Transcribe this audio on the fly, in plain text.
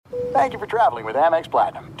Thank you for traveling with Amex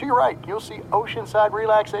Platinum. To your right, you'll see oceanside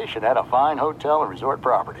relaxation at a fine hotel and resort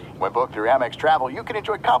property. When booked through Amex Travel, you can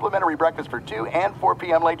enjoy complimentary breakfast for 2 and 4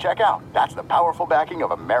 p.m. late checkout. That's the powerful backing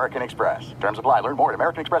of American Express. Terms apply. Learn more at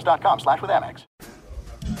americanexpress.com/withAmex.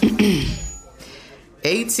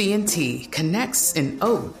 AT&T connects an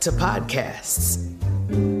ode to podcasts.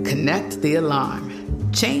 Connect the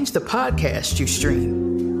alarm. Change the podcast you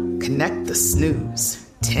stream. Connect the snooze.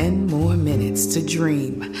 10 more minutes to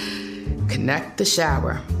dream. Connect the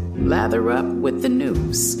shower. Lather up with the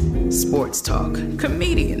news. Sports talk,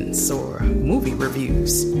 comedians, or movie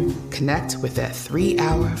reviews. Connect with that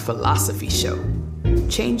 3-hour philosophy show.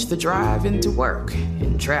 Change the drive into work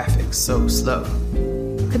in traffic so slow.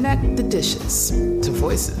 Connect the dishes to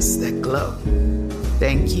voices that glow.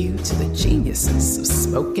 Thank you to the geniuses of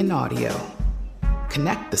spoken audio.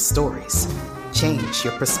 Connect the stories. Change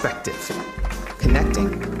your perspective.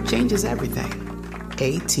 Connecting changes everything.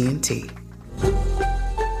 AT&T.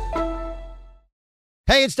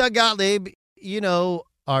 Hey, it's Doug Gottlieb. You know,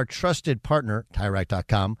 our trusted partner,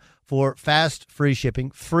 TireRack.com, for fast, free shipping,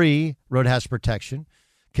 free road hazard protection,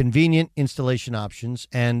 convenient installation options,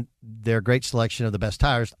 and their great selection of the best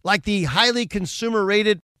tires, like the highly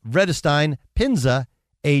consumer-rated Vredestein Pinza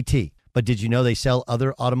AT. But did you know they sell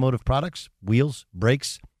other automotive products? Wheels,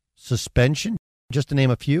 brakes, suspension, just to name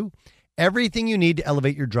a few. Everything you need to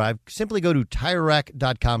elevate your drive. Simply go to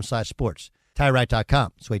TireRack.com/sports.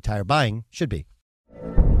 TireRack.com. It's the way tire buying should be.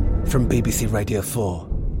 From BBC Radio 4,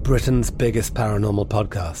 Britain's biggest paranormal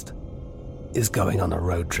podcast is going on a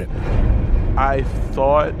road trip. I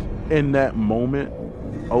thought in that moment,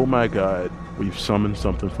 oh my God, we've summoned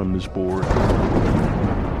something from this board.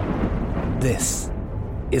 This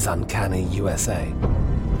is Uncanny USA.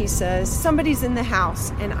 He says, somebody's in the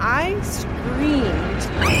house, and I screamed.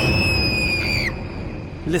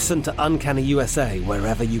 Listen to Uncanny USA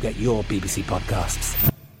wherever you get your BBC podcasts,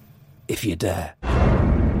 if you dare.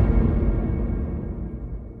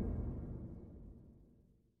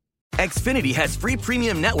 Xfinity has free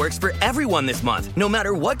premium networks for everyone this month, no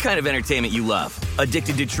matter what kind of entertainment you love.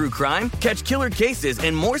 Addicted to true crime? Catch killer cases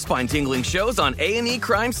and more spine-tingling shows on A&E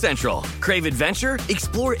Crime Central. Crave adventure?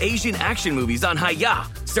 Explore Asian action movies on Hi-Ya.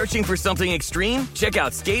 Searching for something extreme? Check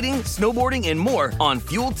out skating, snowboarding, and more on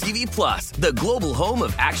Fuel TV Plus, the global home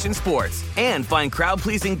of action sports. And find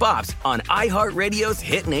crowd-pleasing bops on iHeartRadio's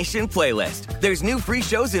Hit Nation playlist. There's new free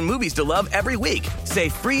shows and movies to love every week. Say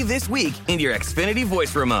free this week in your Xfinity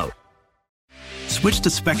voice remote. Switch to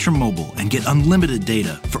Spectrum Mobile and get unlimited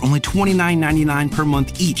data for only $29.99 per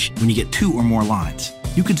month each when you get 2 or more lines.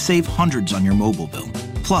 You could save hundreds on your mobile bill.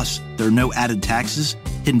 Plus, there are no added taxes,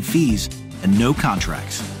 hidden fees, and no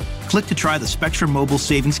contracts. Click to try the Spectrum Mobile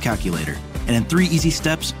Savings Calculator, and in 3 easy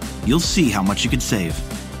steps, you'll see how much you could save.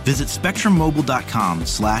 Visit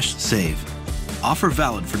SpectrumMobile.com/save. Offer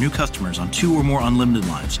valid for new customers on 2 or more unlimited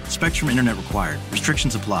lines. Spectrum Internet required.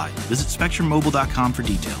 Restrictions apply. Visit SpectrumMobile.com for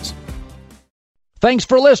details. Thanks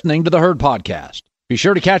for listening to the Herd Podcast. Be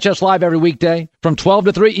sure to catch us live every weekday from 12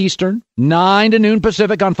 to 3 Eastern, 9 to noon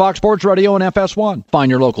Pacific on Fox Sports Radio and FS1.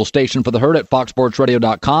 Find your local station for the Herd at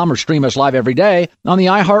foxsportsradio.com or stream us live every day on the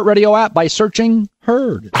iHeartRadio app by searching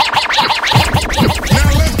Herd. Now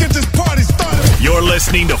let's get this party started. You're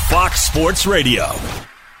listening to Fox Sports Radio.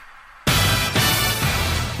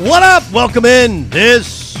 What up? Welcome in.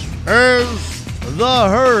 This is the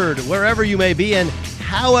Herd, wherever you may be and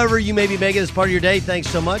however you may be making this part of your day. Thanks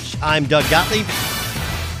so much. I'm Doug Gottlieb,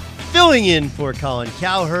 filling in for Colin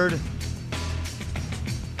Cowherd.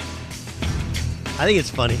 I think it's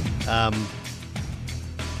funny.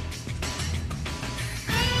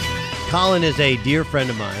 Colin is a dear friend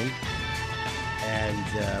of mine,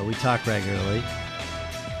 and we talk regularly.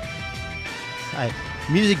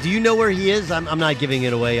 Music, do you know where he is? I'm not giving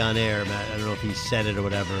it away on air, Matt. I don't know if he said it or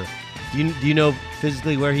whatever. Do you know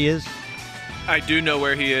physically where he is? I do know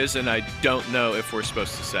where he is, and I don't know if we're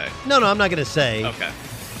supposed to say. No, I'm not going to say. Okay.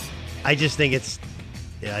 I just think I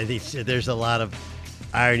think there's a lot of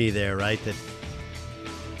irony there, right? That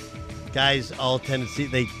guys all tend to see,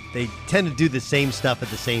 they tend to do the same stuff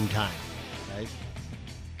at the same time, right?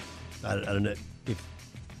 I don't know if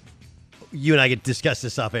you and I could discuss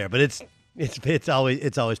this off air, but it's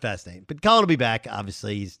always fascinating. But Colin will be back.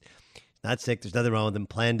 Obviously, he's not sick. There's nothing wrong with him.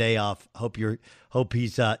 Planned day off. Hope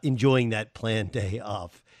he's enjoying that planned day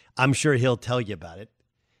off. I'm sure he'll tell you about it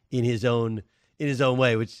in his own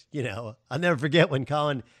way. Which, I'll never forget when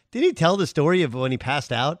Colin did he tell the story of when he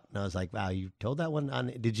passed out, and I was like, wow, you told that one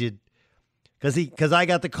on? Did you? Because I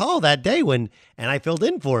got the call that day and I filled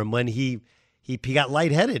in for him when he got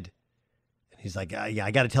lightheaded. And he's like, yeah,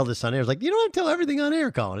 I got to tell this on air. I was like, you don't have to tell everything on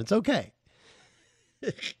air, Colin. It's okay.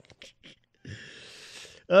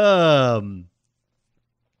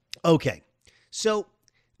 Okay. So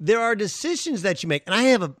there are decisions that you make, and I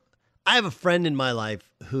have a friend in my life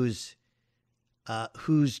who's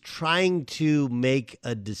trying to make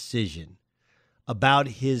a decision about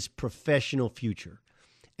his professional future,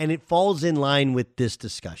 and it falls in line with this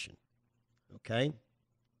discussion. Okay.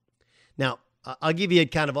 Now, I'll give you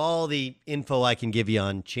kind of all the info I can give you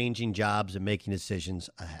on changing jobs and making decisions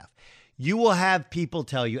I have. You will have people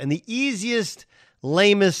tell you, and the easiest,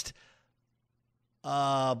 lamest,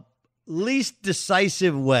 least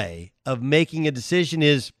decisive way of making a decision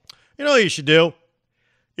is, you know what you should do?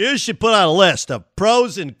 You should put out a list of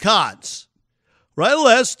pros and cons. Write a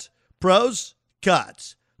list, pros,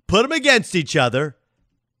 cons. Put them against each other,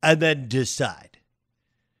 and then decide.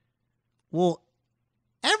 Well,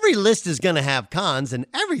 every list is going to have cons, and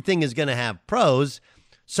everything is going to have pros.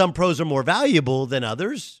 Some pros are more valuable than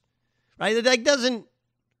others, right? That doesn't.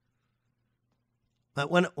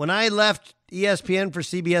 When I left ESPN for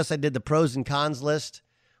CBS, I did the pros and cons list.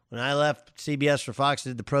 When I left CBS for Fox,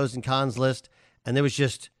 I did the pros and cons list. And there was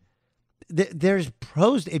just, there's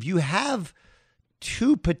pros. If you have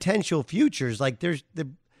two potential futures, like there's the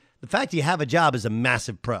fact you have a job is a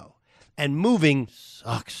massive pro. And moving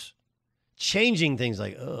sucks. Changing things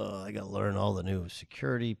like, I got to learn all the new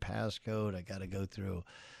security, passcode. I got to go through,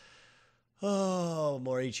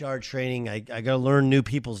 more HR training. I got to learn new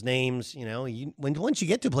people's names. You know, once you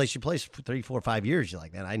get to a place, you place for 3, 4, 5 years, you're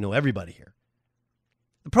like, man, I know everybody here.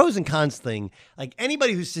 The pros and cons thing, like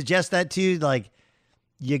anybody who suggests that to you, like,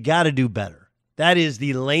 you got to do better. That is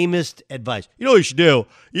the lamest advice. You know what you should do?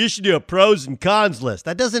 You should do a pros and cons list.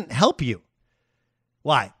 That doesn't help you.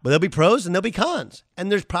 Why? Well, there'll be pros and there'll be cons.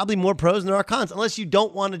 And there's probably more pros than there are cons, unless you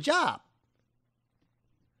don't want a job.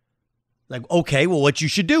 Like, okay, well, what you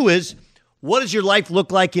should do is, what does your life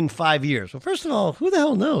look like in 5 years? Well, first of all, who the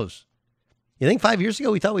hell knows? You think 5 years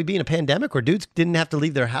ago we thought we'd be in a pandemic where dudes didn't have to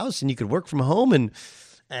leave their house and you could work from home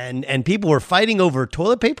and people were fighting over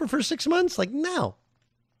toilet paper for 6 months? Like, no.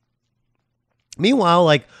 Meanwhile,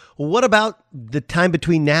 like, what about the time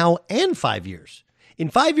between now and 5 years? In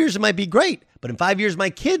 5 years, it might be great, but in 5 years, my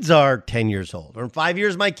kids are 10 years old, or in 5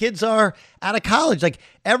 years, my kids are out of college. Like,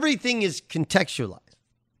 everything is contextualized.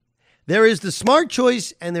 There is the smart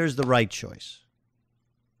choice and there's the right choice.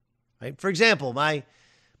 Right? For example, my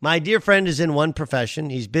dear friend is in one profession.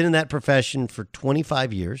 He's been in that profession for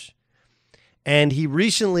 25 years. And he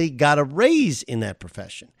recently got a raise in that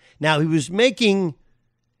profession. Now, he was making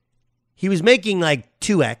like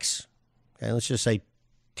 2x. Okay, let's just say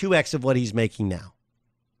 2x of what he's making now.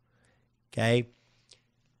 Okay?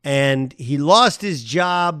 And he lost his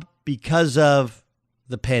job because of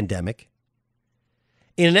the pandemic.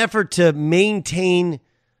 In an effort to maintain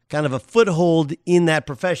kind of a foothold in that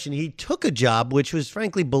profession, he took a job which was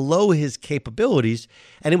frankly below his capabilities,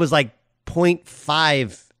 and it was like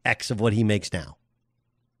 0.5x of what he makes now.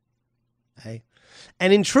 Okay?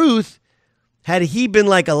 And in truth, had he been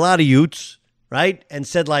like a lot of youths, right, and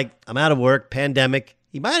said like, I'm out of work, pandemic,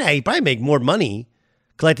 he'd probably make more money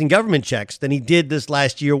collecting government checks than he did this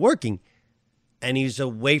last year working, and he's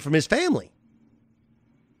away from his family.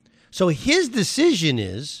 So his decision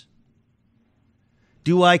is,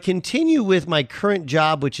 do I continue with my current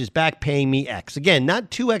job, which is back paying me X? Again, not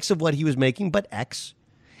 2X of what he was making, but X.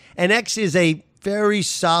 And X is a very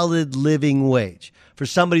solid living wage. For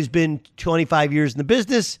somebody who's been 25 years in the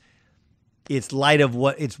business, it's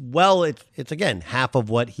again, half of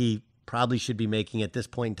what he probably should be making at this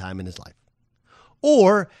point in time in his life.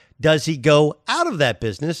 Or does he go out of that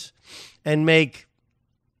business and make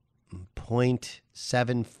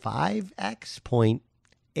 0.75x,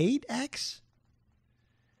 0.8x?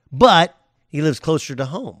 But he lives closer to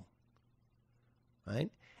home,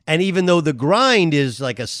 right? And even though the grind is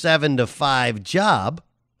like a 7 to 5 job,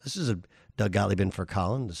 this is a Doug Gottlieb in for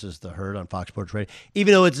Colin. This is the Herd on Fox Sports Radio.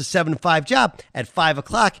 Even though it's a 7 to 5 job, at 5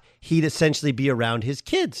 o'clock, he'd essentially be around his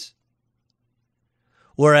kids.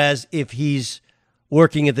 Whereas if he's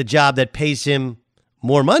working at the job that pays him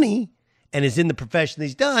more money and is in the profession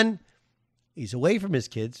he's done, he's away from his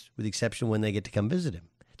kids, with the exception when they get to come visit him.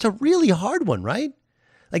 It's a really hard one, right?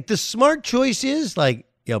 Like, the smart choice is like,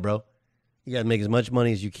 yo, bro, you got to make as much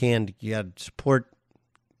money as you can. You got to support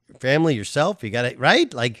your family, yourself. You got to,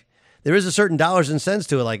 right? Like, there is a certain dollars and cents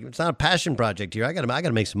to it. Like, it's not a passion project here. I got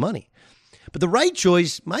to make some money. But the right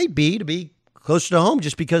choice might be to be closer to home,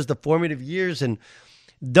 just because the formative years, and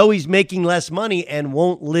though he's making less money and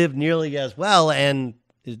won't live nearly as well, and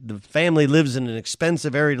the family lives in an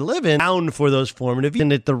expensive area to live in, bound for those formative years.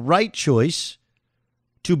 And it's the right choice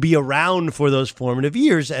to be around for those formative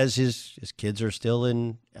years as his kids are still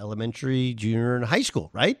in elementary, junior, and high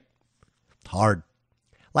school, right? Hard.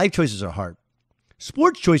 Life choices are hard.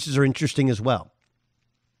 Sports choices are interesting as well.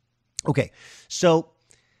 Okay, so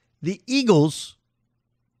the Eagles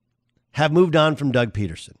have moved on from Doug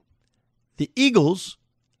Peterson. The Eagles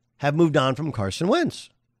have moved on from Carson Wentz.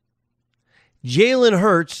 Jalen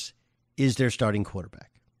Hurts is their starting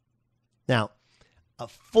quarterback. Now, a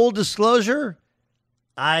full disclosure,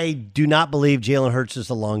 I do not believe Jalen Hurts is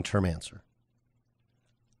the long-term answer.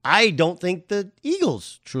 I don't think the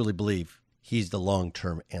Eagles truly believe he's the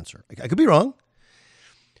long-term answer. I could be wrong.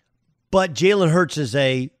 But Jalen Hurts is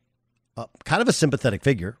a kind of a sympathetic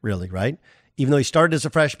figure, really, right? Even though he started as a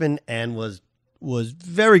freshman and was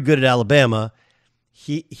very good at Alabama,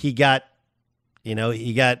 he got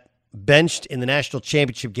benched in the national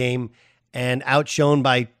championship game and outshone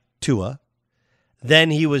by Tua.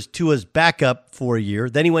 Then he was Tua's backup for a year.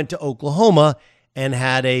 Then he went to Oklahoma and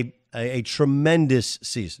had a tremendous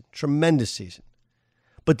season.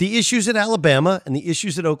 But the issues at Alabama and the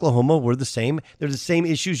issues at Oklahoma were the same. They're the same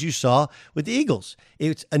issues you saw with the Eagles.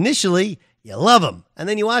 It's initially, you love him. And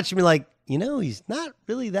then you watch him, you're like, he's not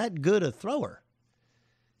really that good a thrower.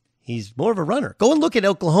 He's more of a runner. Go and look at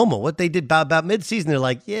Oklahoma, what they did about midseason. They're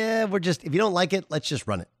like, yeah, if you don't like it, let's just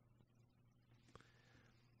run it.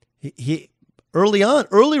 He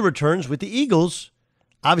early returns with the Eagles,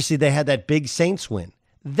 obviously they had that big Saints win.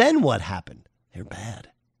 Then what happened? They're bad.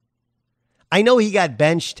 I know he got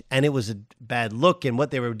benched and it was a bad look, and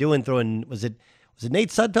what they were doing throwing, was it Nate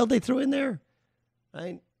Sudfeld they threw in there?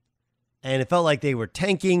 Right? And it felt like they were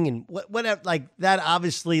tanking and whatever, like that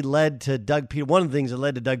obviously led to one of the things that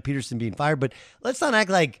led to Doug Peterson being fired. But let's not act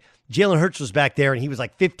like Jalen Hurts was back there and he was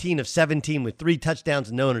like 15 of 17 with 3 touchdowns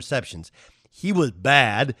and no interceptions. He was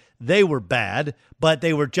bad. They were bad, but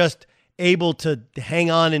they were just able to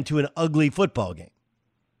hang on into an ugly football game.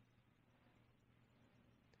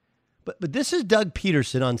 But this is Doug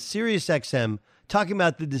Peterson on Sirius XM talking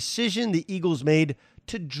about the decision the Eagles made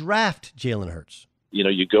to draft Jalen Hurts.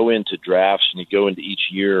 You go into drafts and you go into each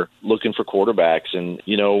year looking for quarterbacks, and,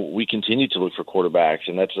 we continue to look for quarterbacks,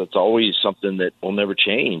 and that's always something that will never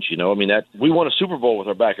change. That we won a Super Bowl with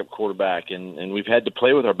our backup quarterback, and we've had to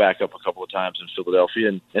play with our backup a couple of times in Philadelphia.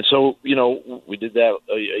 And so, we did that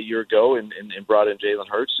a year ago and brought in Jalen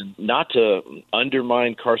Hurts, and not to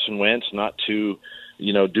undermine Carson Wentz, not to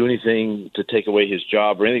do anything to take away his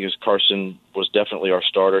job or anything, because Carson was definitely our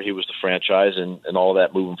starter. He was the franchise and all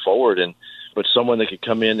that moving forward. But someone that could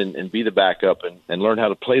come in and be the backup and learn how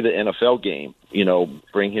to play the NFL game,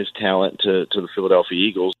 bring his talent to the Philadelphia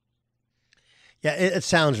Eagles. Yeah, it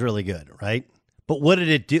sounds really good, right? But what did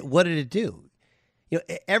it do?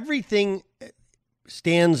 Everything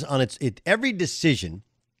stands on every decision,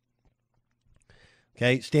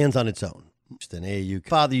 okay, stands on its own. An AAU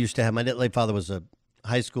father used to have, my late father was a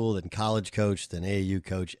high school and college coach, then AAU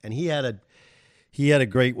coach, and he had a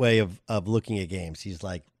great way of looking at games. He's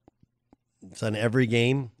like, son, every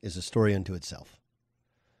game is a story unto itself.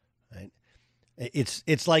 Right?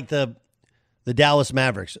 It's like the Dallas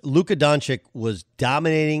Mavericks. Luka Doncic was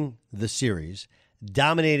dominating the series,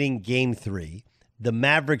 dominating Game 3. The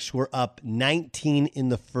Mavericks were up 19 in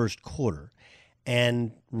the first quarter,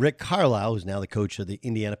 and Rick Carlisle, who's now the coach of the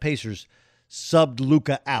Indiana Pacers, subbed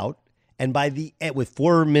Luka out. And with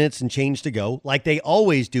 4 minutes and change to go, like they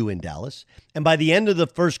always do in Dallas, and by the end of the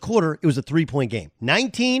first quarter, it was a 3-point game.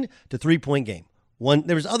 19 to 3-point game.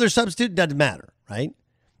 There was other substitute, doesn't matter, right?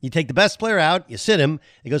 You take the best player out, you sit him,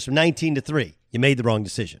 it goes from 19 to 3. You made the wrong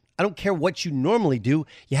decision. I don't care what you normally do.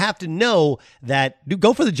 You have to know that,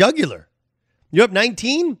 go for the jugular. You're up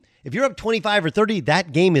 19? If you're up 25 or 30,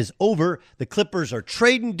 that game is over. The Clippers are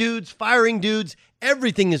trading dudes, firing dudes.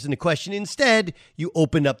 Everything is in the question. Instead, you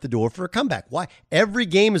opened up the door for a comeback. Why? Every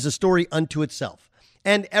game is a story unto itself.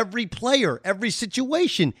 And every player, every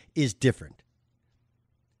situation is different.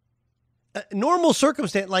 A normal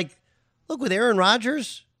circumstance, look with Aaron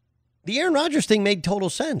Rodgers, the Aaron Rodgers thing made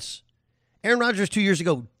total sense. Aaron Rodgers 2 years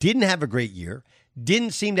ago didn't have a great year,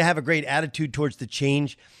 didn't seem to have a great attitude towards the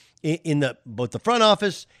change in both the front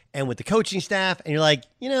office and with the coaching staff. And you're like,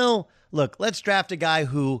 look, let's draft a guy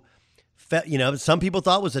who, some people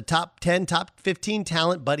thought was a top 10, top 15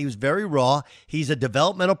 talent, but he was very raw. He's a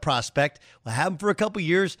developmental prospect. We'll have him for a couple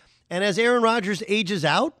years. And as Aaron Rodgers ages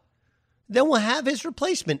out, then we'll have his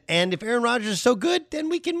replacement. And if Aaron Rodgers is so good, then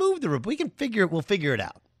we can move we'll figure it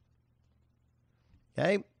out.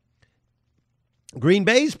 Okay. Green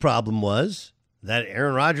Bay's problem was that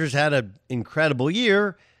Aaron Rodgers had an incredible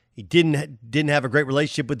year. He didn't have a great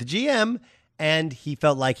relationship with the GM, and he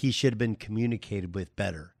felt like he should have been communicated with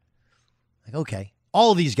better. Like, okay,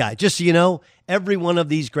 all these guys, just so you know, every one of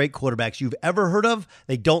these great quarterbacks you've ever heard of,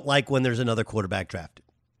 they don't like when there's another quarterback drafted.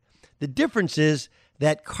 The difference is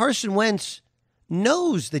that Carson Wentz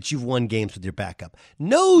knows that you've won games with your backup,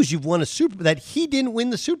 knows you've won a Super Bowl, that he didn't win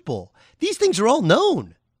the Super Bowl. These things are all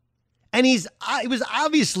known. And he was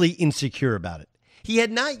obviously insecure about it. He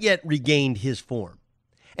had not yet regained his form.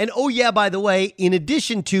 And oh yeah, by the way, in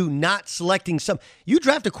addition to not selecting you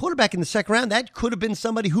draft a quarterback in the second round, that could have been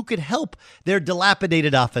somebody who could help their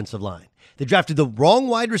dilapidated offensive line. They drafted the wrong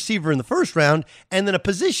wide receiver in the first round and then a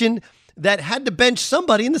position that had to bench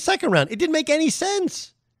somebody in the second round. It didn't make any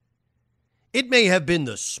sense. It may have been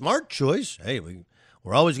the smart choice. Hey,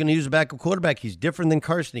 we're always going to use a backup quarterback. He's different than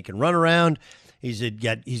Carson. He can run around. He's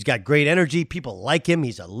got great energy. People like him.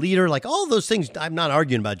 He's a leader. Like all those things. I'm not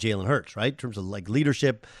arguing about Jalen Hurts, right? In terms of like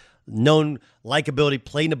leadership, known likability,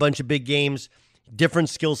 playing a bunch of big games, different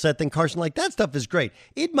skill set than Carson. Like that stuff is great.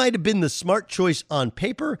 It might have been the smart choice on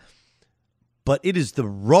paper, but it is the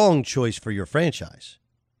wrong choice for your franchise.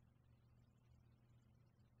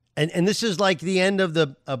 And this is like the end of this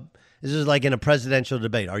is like in a presidential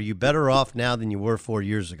debate. Are you better off now than you were 4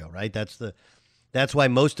 years ago, right? That's why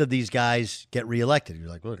most of these guys get reelected. You're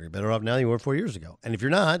like, well, you're better off now than you were 4 years ago. And if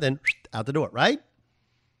you're not, then out the door, right?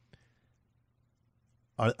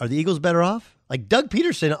 Are the Eagles better off? Like Doug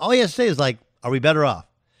Peterson, all he has to say is like, are we better off?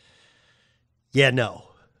 Yeah, no.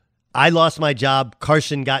 I lost my job.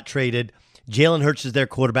 Carson got traded. Jalen Hurts is their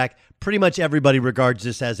quarterback. Pretty much everybody regards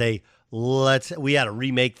this as we had to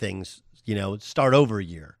remake things, start over a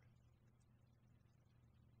year.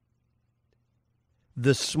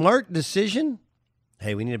 The smart decision,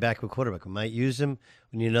 hey, we need a backup quarterback. We might use him.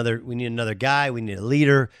 We need another guy. We need a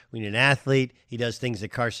leader. We need an athlete. He does things that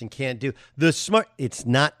Carson can't do. It's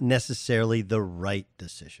not necessarily the right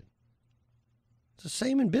decision. It's the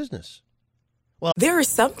same in business. Well, there are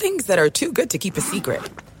some things that are too good to keep a secret.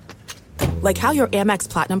 Like how your Amex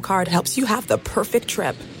Platinum card helps you have the perfect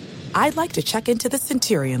trip. I'd like to check into the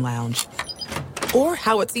Centurion Lounge. Or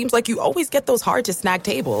how it seems like you always get those hard-to-snag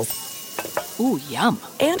tables. Ooh, yum.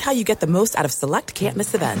 And how you get the most out of select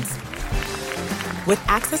can't-miss events. With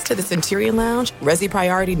access to the Centurion Lounge, Resi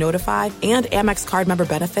Priority Notified, and Amex card member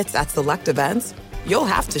benefits at select events, you'll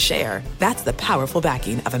have to share. That's the powerful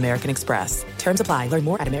backing of American Express. Terms apply. Learn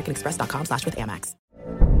more at americanexpress.com/withAmex.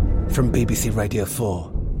 From BBC Radio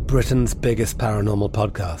 4, Britain's biggest paranormal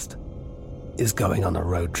podcast is going on a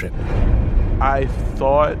road trip. I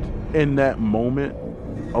thought in that moment,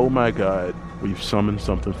 oh my God, we've summoned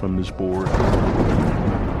something from this board.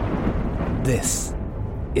 This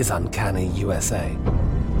is Uncanny USA.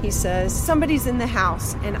 He says, somebody's in the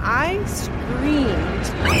house, and I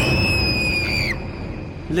screamed.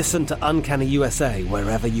 Listen to Uncanny USA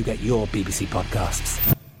wherever you get your BBC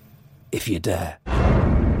podcasts, if you dare.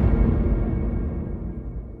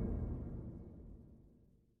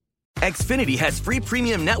 Xfinity has free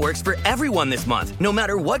premium networks for everyone this month, no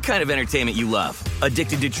matter what kind of entertainment you love.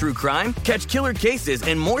 Addicted to true crime? Catch killer cases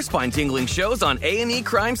and more spine-tingling shows on A&E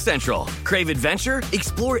Crime Central. Crave adventure?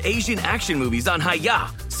 Explore Asian action movies on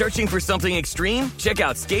Hi-YAH. Searching for something extreme? Check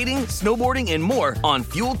out skating, snowboarding, and more on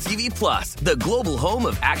Fuel TV Plus, the global home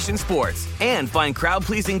of action sports. And find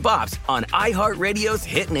crowd-pleasing bops on iHeartRadio's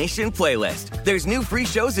Hit Nation playlist. There's new free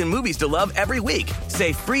shows and movies to love every week.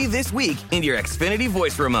 Say free this week in your Xfinity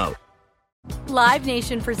voice remote. Live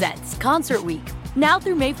Nation presents Concert Week. Now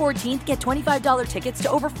through May 14th, get $25 tickets to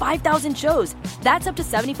over 5,000 shows. That's up to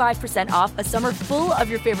 75% off a summer full of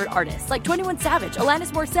your favorite artists like 21 Savage,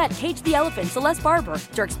 Alanis Morissette, Cage the Elephant, Celeste Barber,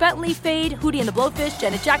 Dierks Bentley, Fade, Hootie and the Blowfish,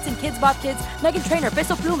 Janet Jackson, Kidz Bop Kids, Meghan Trainor,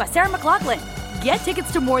 Bissell Pluma, Sarah McLachlan. Get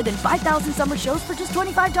tickets to more than 5,000 summer shows for just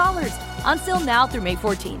 $25. Until now through May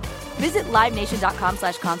 14th. Visit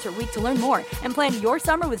LiveNation.com/Concert Week to learn more and plan your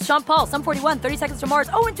summer with Sean Paul, Sum 41, 30 Seconds to Mars,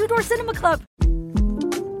 and Two Door Cinema Club.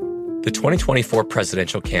 The 2024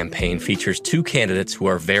 presidential campaign features two candidates who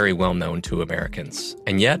are very well known to Americans.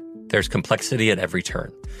 And yet, there's complexity at every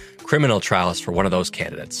turn. Criminal trials for one of those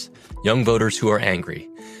candidates. Young voters who are angry.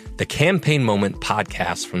 The Campaign Moment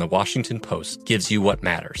podcast from the Washington Post gives you what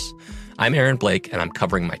matters. I'm Aaron Blake, and I'm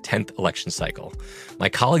covering my 10th election cycle. My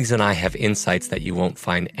colleagues and I have insights that you won't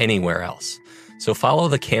find anywhere else. So follow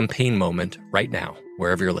The Campaign Moment right now,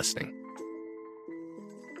 wherever you're listening.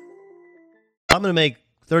 I'm going to make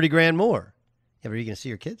 $30,000 more. Yeah, but are you going to see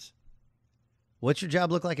your kids? What's your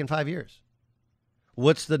job look like in 5 years?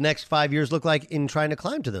 What's the next 5 years look like in trying to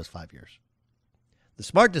climb to those 5 years? The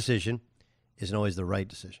smart decision isn't always the right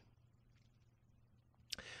decision.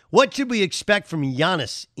 What should we expect from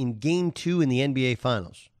Giannis in Game 2 in the NBA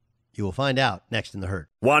Finals? You will find out next in The Herd.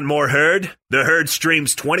 Want more Herd? The Herd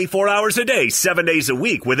streams 24 hours a day, 7 days a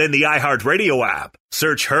week within the iHeartRadio app.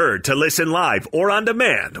 Search Herd to listen live or on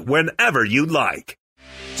demand whenever you like.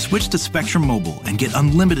 Switch to Spectrum Mobile and get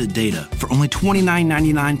unlimited data for only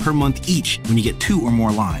 $29.99 per month each when you get 2 or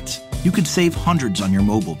more lines. You could save hundreds on your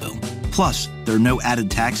mobile bill. Plus, there are no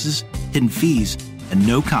added taxes, hidden fees, and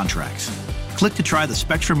no contracts. Click to try the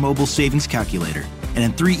Spectrum Mobile Savings Calculator, and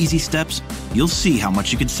in 3 easy steps, you'll see how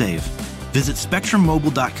much you could save. Visit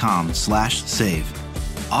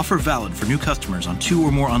SpectrumMobile.com/save. Offer valid for new customers on 2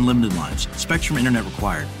 or more unlimited lines. Spectrum Internet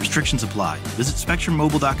required. Restrictions apply. Visit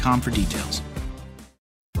SpectrumMobile.com for details.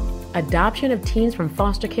 Adoption of teens from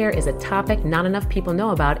foster care is a topic not enough people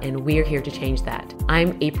know about, and we're here to change that.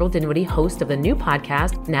 I'm April Dinwiddie, host of the new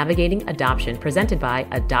podcast, Navigating Adoption, presented by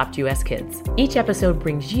Adopt US Kids. Each episode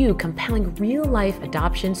brings you compelling real-life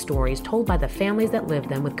adoption stories told by the families that live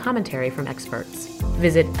them with commentary from experts.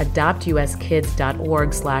 Visit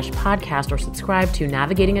adoptuskids.org/podcast or subscribe to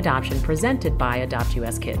Navigating Adoption, presented by Adopt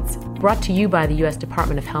US Kids. Brought to you by the U.S.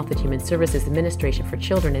 Department of Health and Human Services Administration for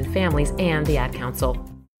Children and Families and the Ad Council.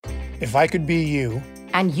 If I could be you.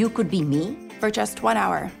 And you could be me? For just 1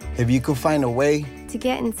 hour. If you could find a way. To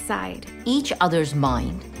get inside each other's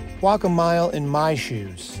mind. Walk a mile in my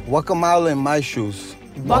shoes. Walk a mile in my shoes.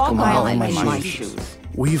 Walk a mile in my shoes.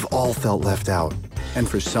 We've all felt left out. And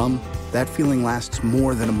for some, that feeling lasts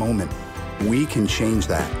more than a moment. We can change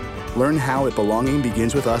that. Learn how at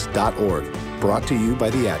belongingbeginswithus.org. Brought to you by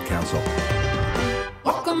the Ad Council.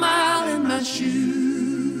 Walk a mile in my shoes.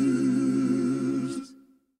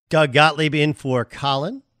 Doug Gottlieb in for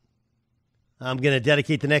Colin. I'm going to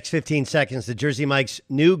dedicate the next 15 seconds to Jersey Mike's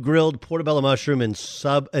new grilled portobello mushroom and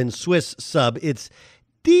Swiss sub. It's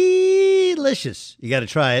delicious. You got to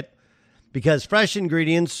try it because fresh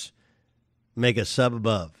ingredients make a sub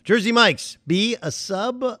above. Jersey Mike's, be a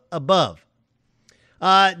sub above.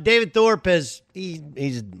 David Thorpe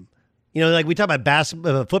he's like we talk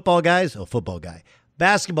about football guys. Oh, football guy.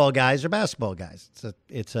 Basketball guys are basketball guys.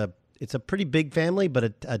 It's a pretty big family, but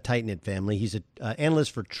a tight-knit family. He's an analyst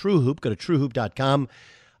for True Hoop. Go to truehoop.com.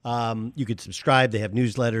 You could subscribe. They have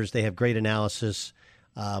newsletters. They have great analysis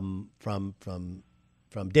from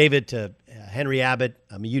David to Henry Abbott.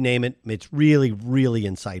 I mean, you name it. It's really, really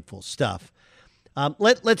insightful stuff.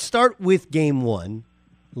 Let's start with game one.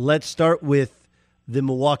 Let's start with the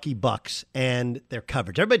Milwaukee Bucks and their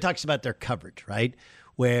coverage. Everybody talks about their coverage, right?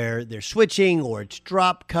 Where they're switching or it's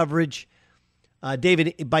drop coverage.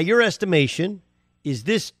 David, by your estimation, is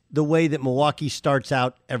this the way that Milwaukee starts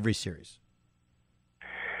out every series?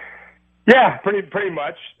 Yeah, pretty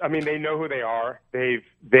much. I mean, they know who they are. This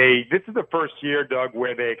is the first year, Doug,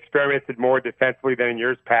 where they experimented more defensively than in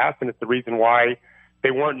years past, and it's the reason why they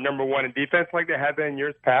weren't number one in defense like they had been in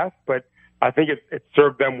years past. But I think it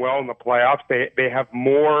served them well in the playoffs. They have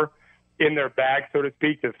more in their bag, so to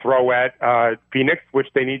speak, to throw at Phoenix,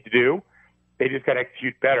 which they need to do. They just got to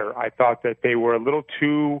execute better. I thought that they were a little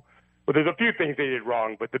too – well, there's a few things they did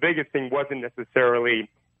wrong, but the biggest thing wasn't necessarily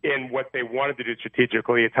in what they wanted to do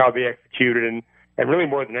strategically. It's how they executed, and really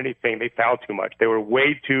more than anything, they fouled too much. They were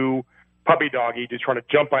way too puppy-doggy, just trying to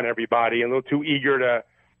jump on everybody, and a little too eager to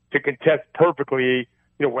contest perfectly,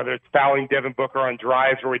 whether it's fouling Devin Booker on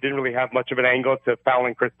drives where he didn't really have much of an angle to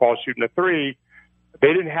fouling Chris Paul shooting a three.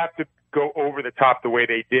 They didn't have to go over the top the way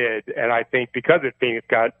they did, and I think because of Phoenix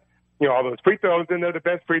got – all those free throws, and they're the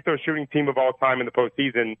best free throw shooting team of all time in the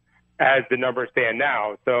postseason as the numbers stand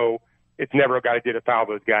now. So it's never a good idea to foul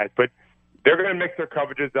those guys. But they're going to mix their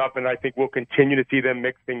coverages up, and I think we'll continue to see them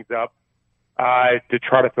mix things up to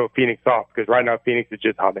try to throw Phoenix off, because right now Phoenix is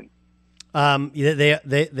just humming.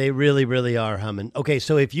 They really, really are humming. Okay,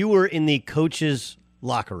 so if you were in the coach's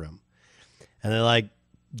locker room, and they're like,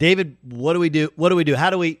 David, what do we do? What do we do? How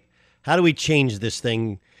do we change this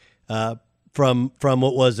thing from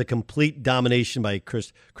what was a complete domination by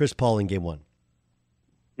Chris Paul in game one?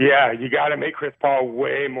 Yeah, you got to make Chris Paul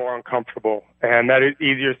way more uncomfortable, and that is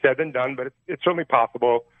easier said than done, but it's certainly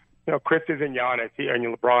possible. Chris isn't Giannis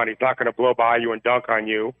and LeBron. He's not going to blow by you and dunk on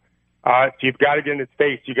you. So you've got to get in his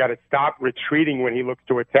face. You got to stop retreating when he looks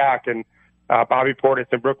to attack. And Bobby Portis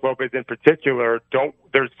and Brook Lopez in particular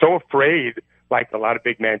they're so afraid, like a lot of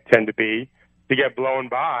big men tend to be, to get blown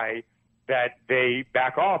by, that they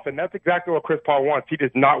back off, and that's exactly what Chris Paul wants. He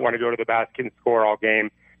does not want to go to the basket and score all game.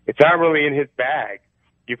 It's not really in his bag.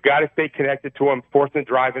 You've got to stay connected to him, force him to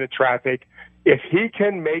drive into traffic. If he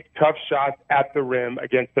can make tough shots at the rim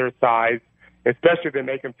against their size, especially if they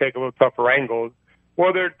make him take a little tougher angles,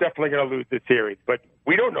 well, they're definitely going to lose this series. But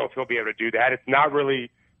we don't know if he'll be able to do that. It's not really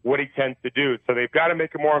what he tends to do. So they've got to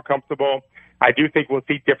make him more uncomfortable. I do think we'll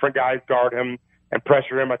see different guys guard him and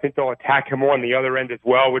pressure him. I think they'll attack him more on the other end as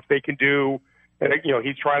well, which they can do. And,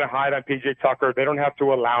 he's trying to hide on P.J. Tucker. They don't have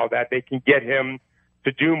to allow that. They can get him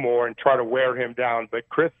to do more and try to wear him down. But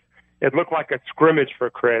Chris it looked like a scrimmage for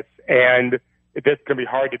Chris, and it's going to be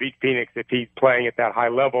hard to beat Phoenix if he's playing at that high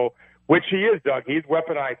level, which he is, Doug. He's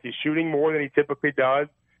weaponized. He's shooting more than he typically does.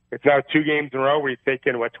 It's now 2 games in a row where he's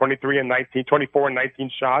taken, 24 and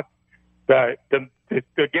 19 shots.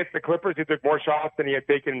 Against the Clippers, he took more shots than he had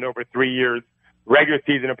taken in over 3 years, regular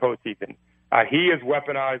season and postseason. He is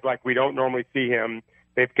weaponized like we don't normally see him.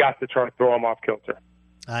 They've got to try to throw him off kilter.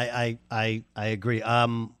 I agree.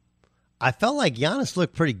 I felt like Giannis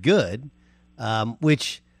looked pretty good,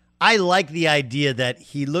 which I like the idea that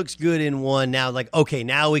he looks good in one. Now, like, okay,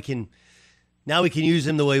 now we can use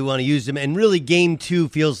him the way we want to use him. And really, game 2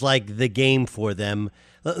 feels like the game for them.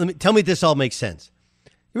 Tell me if this all makes sense.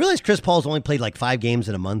 You realize Chris Paul's only played like 5 games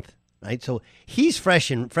in a month, right? So he's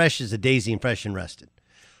fresh as a daisy and fresh and rested,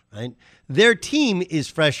 right? Their team is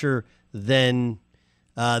fresher than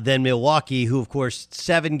Milwaukee, who, of course,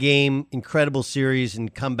 7-game incredible series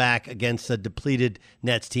and come back against a depleted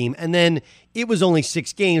Nets team. And then it was only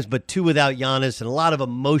 6 games, but 2 without Giannis, and a lot of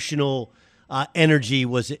emotional energy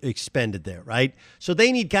was expended there, right? So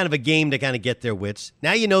they need kind of a game to kind of get their wits.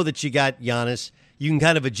 Now you know that you got Giannis. You can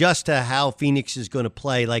kind of adjust to how Phoenix is going to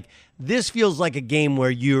play. Like, this feels like a game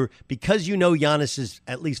where because you know Giannis is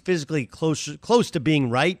at least physically close to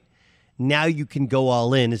being right, now you can go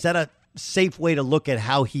all in. Is that a safe way to look at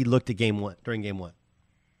how he looked at during game 1?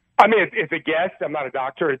 I mean, it's a guess. I'm not a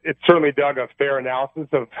doctor. It's certainly, Doug, a very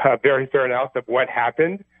fair analysis of what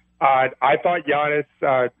happened. I thought Giannis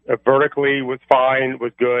vertically was fine,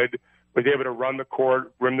 was good, was able to run the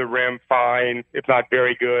court, rim the rim fine, if not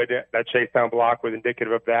very good. That chase down block was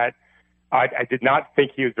indicative of that. I did not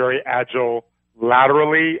think he was very agile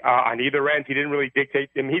laterally on either end. He didn't really dictate.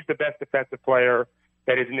 I mean, he's the best defensive player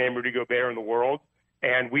that is named Rudy Gobert in the world.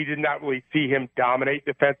 And we did not really see him dominate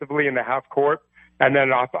defensively in the half court. And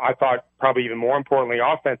then I thought probably even more importantly,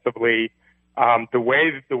 offensively, the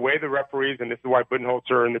way the referees, and this is why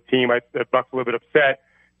Budenholzer and the team, the Bucks a little bit upset,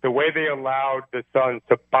 the way they allowed the Suns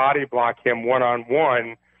to body block him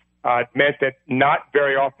one-on-one meant that not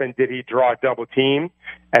very often did he draw a double team,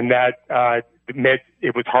 and that meant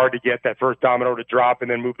it was hard to get that first domino to drop and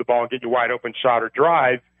then move the ball and get you wide open shot or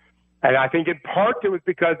drive. And I think in part it was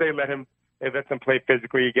because they let them play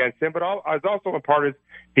physically against him, but also in part is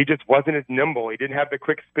he just wasn't as nimble. He didn't have the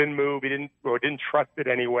quick spin move. He didn't trust it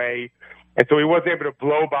anyway. And so he wasn't able to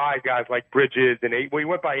blow by guys like Bridges and Ayton. Well, he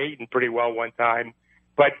went by Ayton pretty well one time,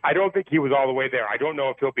 but I don't think he was all the way there. I don't know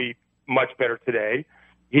if he'll be much better today.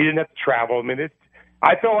 He didn't have to travel. I mean,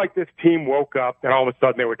 I felt like this team woke up and all of a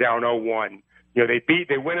sudden they were down 0-1. You know,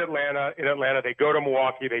 they win Atlanta. In Atlanta, they go to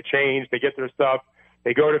Milwaukee, they change, they get their stuff,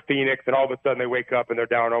 they go to Phoenix, and all of a sudden they wake up and they're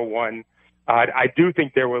down 0-1. I do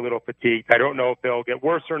think they were a little fatigued. I don't know if they'll get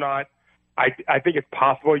worse or not. I think it's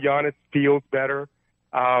possible Giannis feels better.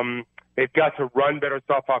 They've got to run better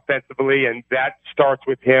stuff offensively, and that starts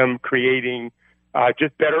with him creating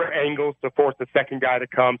just better angles to force the second guy to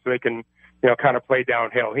come so they can, kind of play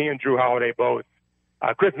downhill. He and Drew Holiday both.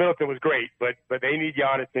 Chris Middleton was great, but they need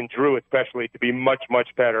Giannis and Drew especially to be much, much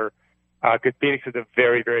better because Phoenix is a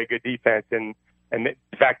very, very good defense and in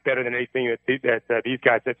fact better than anything that these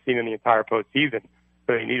guys have seen in the entire postseason.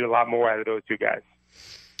 So they need a lot more out of those two guys.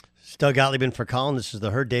 Doug Gottlieb in for Colin. This is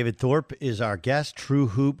The Herd. David Thorpe is our guest.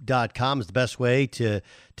 TrueHoop.com is the best way to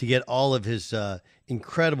get all of his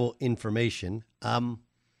incredible information.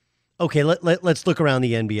 Okay, let's look around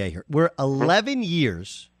the NBA here. We're 11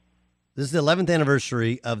 years. This is the 11th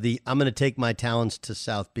anniversary of the I'm going to take my talents to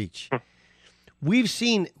South Beach. We've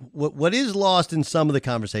seen what is lost in some of the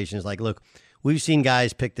conversations. Like, look, we've seen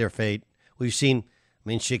guys pick their fate. We've seen,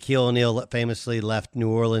 Shaquille O'Neal famously left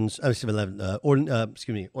Orlando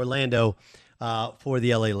for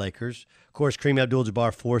the LA Lakers. Of course, Kareem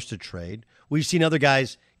Abdul-Jabbar forced to trade. We've seen other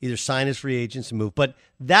guys either sign as free agents and move, but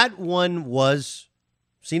that one was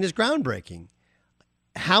seen as groundbreaking.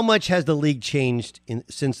 How much has the league changed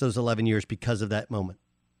since those 11 years because of that moment?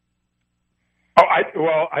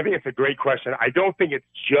 I think it's a great question. I don't think it's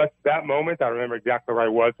just that moment. I remember exactly where I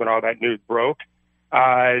was when all that news broke.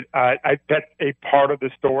 That's a part of the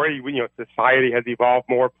story. Society has evolved.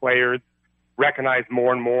 More players recognize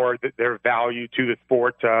more and more their value to the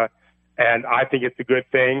sport, and I think it's a good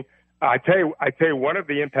thing. I tell you, one of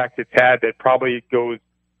the impacts it's had that probably goes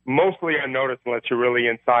mostly unnoticed unless you're really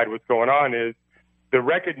inside what's going on is the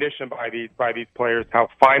recognition by these players how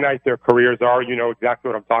finite their careers are. You know exactly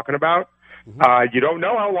what I'm talking about. Mm-hmm. You don't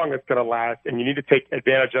know how long it's going to last, and you need to take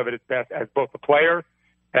advantage of it as both a player,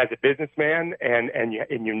 as a businessman, and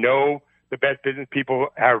the best business people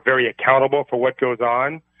are very accountable for what goes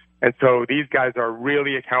on, and so these guys are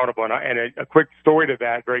really accountable. And a quick story to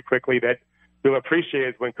that, very quickly, that you'll appreciate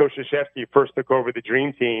is when Coach Krzyzewski first took over the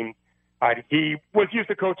Dream Team. He was used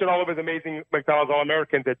to coaching all of his amazing McDonald's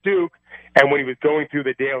All-Americans at Duke, and when he was going through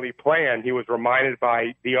the daily plan, he was reminded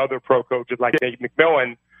by the other pro coaches like Nate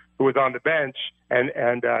McMillan, who was on the bench, and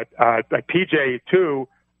like PJ too.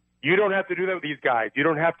 You don't have to do that with these guys. You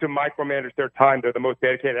don't have to micromanage their time. They're the most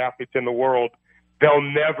dedicated athletes in the world. They'll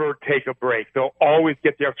never take a break. They'll always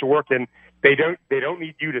get the extra work, and they don't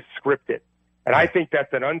need you to script it. And I think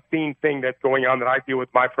that's an unseen thing that's going on that I deal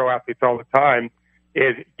with my pro athletes all the time.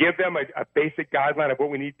 Is give them a basic guideline of what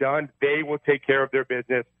we need done. They will take care of their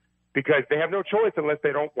business because they have no choice unless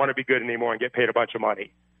they don't want to be good anymore and get paid a bunch of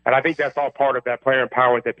money. And I think that's all part of that player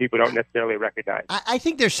empowerment that people don't necessarily recognize. I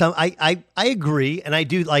think there's some. I agree, and I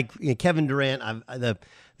do like Kevin Durant.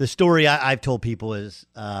 The story I've told people is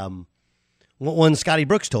one Scotty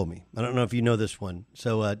Brooks told me. I don't know if you know this one.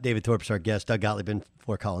 So David Thorpe's our guest. Doug Gottlieb in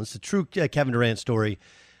Fort Collins. It's a true Kevin Durant story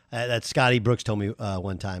that Scotty Brooks told me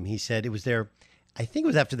one time. He said it was their. I think it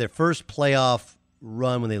was after their first playoff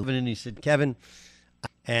run when they lived in, and he said, Kevin,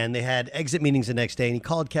 and they had exit meetings the next day, and he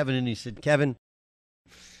called Kevin and he said, Kevin,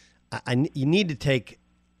 you need to take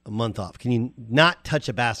a month off. Can you not touch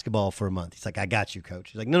a basketball for a month? He's like, I got you,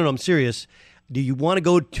 coach. He's like, no, I'm serious. Do you want to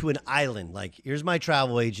go to an island? Like, here's my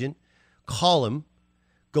travel agent. Call him.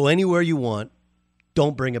 Go anywhere you want.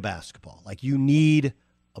 Don't bring a basketball. Like, you need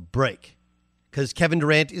a break. Because Kevin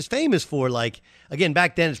Durant is famous for, like, again,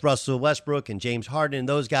 back then it's Russell Westbrook and James Harden and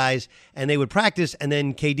those guys, and they would practice, and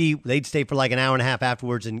then KD, they'd stay for like an hour and a half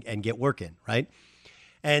afterwards and get work in, right?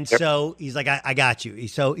 And so he's like, I got you.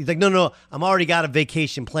 So he's like, no, I'm already got a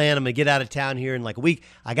vacation plan. I'm going to get out of town here in like a week.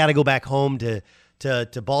 I got to go back home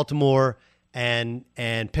to Baltimore and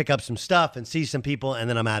pick up some stuff and see some people, and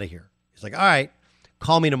then I'm out of here. He's like, all right,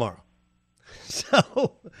 call me tomorrow.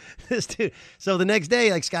 So this dude, so the next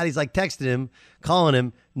day, like Scotty's like texting him, calling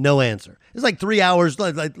him, no answer. It's like 3 hours,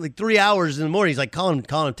 like 3 hours in the morning. He's like calling him,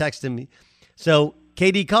 texting me. So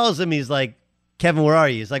KD calls him. He's like, Kevin, where are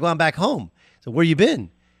you? He's like, well, I'm back home. So where you been?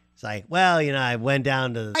 It's like, well, I went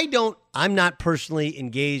down to. I'm not personally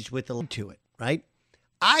engaged with the to it, right?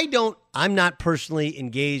 I'm not personally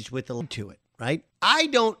engaged with the to it, right?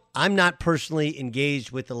 I'm not personally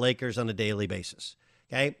engaged with the Lakers on a daily basis.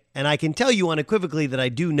 Okay. And I can tell you unequivocally that I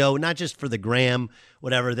do know, not just for the gram,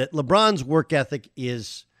 whatever, that LeBron's work ethic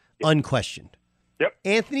is unquestioned. Yep.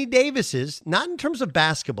 Anthony Davis's, not in terms of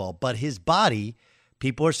basketball, but his body,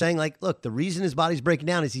 people are saying, like, look, the reason his body's breaking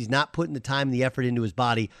down is he's not putting the time and the effort into his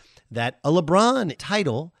body. That a LeBron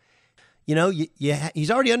title,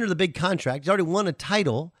 he's already under the big contract. He's already won a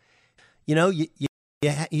title.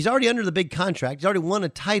 He's already under the big contract. He's already won a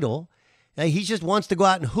title. He just wants to go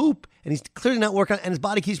out and hoop, and he's clearly not working, and his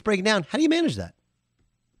body keeps breaking down. How do you manage that?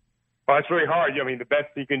 Well, it's really hard. I mean, the best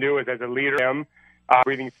you can do is, as a leader,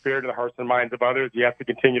 breathing spirit in the hearts and minds of others. You have to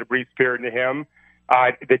continue to breathe spirit into him.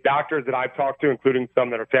 The doctors that I've talked to, including some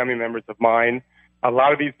that are family members of mine, a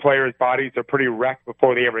lot of these players' bodies are pretty wrecked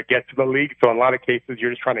before they ever get to the league. So in a lot of cases, you're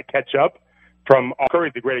just trying to catch up.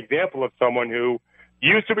 Curry's a great example of someone who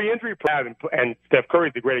used to be injury prone, and Steph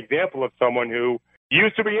Curry's a great example of someone who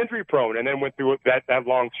used to be injury prone and then went through that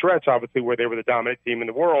long stretch, obviously, where they were the dominant team in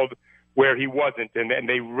the world, where he wasn't. And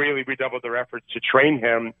they really redoubled their efforts to train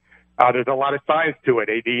him. There's a lot of science to it.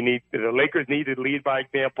 The Lakers need to lead by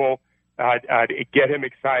example, to get him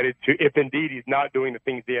excited to, if indeed he's not doing the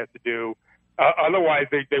things he has to do. Otherwise,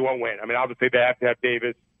 they won't win. I mean, obviously, they have to have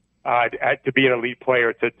Davis to be an elite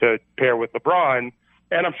player to pair with LeBron.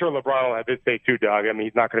 And I'm sure LeBron will have his say too, Doug. I mean,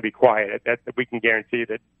 he's not going to be quiet. We can guarantee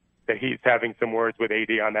that he's having some words with AD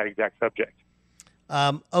on that exact subject.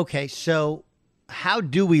 Okay, so how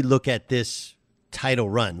do we look at this title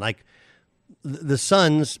run? Like the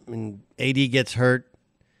Suns, AD gets hurt.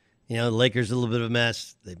 The Lakers a little bit of a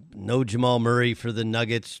mess. No Jamal Murray for the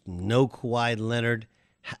Nuggets. No Kawhi Leonard.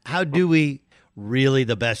 How do we really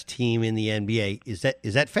the best team in the NBA? Is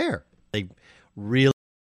that fair? They really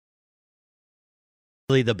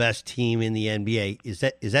the best team in the NBA.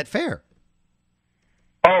 Is that fair?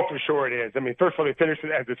 Oh, for sure it is. I mean, first of all, they finished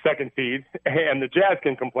as the second seed, and the Jazz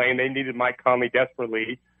can complain. They needed Mike Conley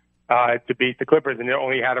desperately to beat the Clippers, and they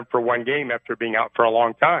only had him for one game after being out for a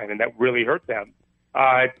long time, and that really hurt them.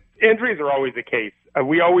 Injuries are always the case.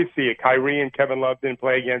 We always see it. Kyrie and Kevin Love didn't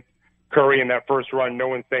play against Curry in that first run. No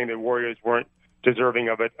one's saying the Warriors weren't deserving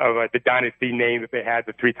of the dynasty name that they had,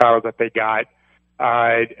 the 3 titles that they got.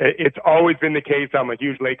 It's always been the case. I'm a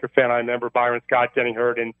huge Laker fan. I remember Byron Scott getting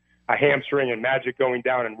hurt and a hamstring, and Magic going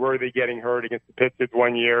down, and Worthy getting hurt against the Pistons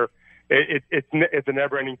one year. It's a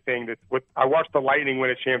never-ending thing. I watched the Lightning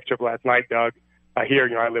win a championship last night, Doug. Here,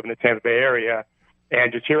 I live in the Tampa Bay area,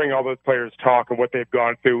 and just hearing all those players talk and what they've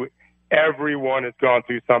gone through, everyone has gone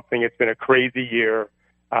through something. It's been a crazy year.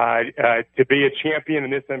 To be a champion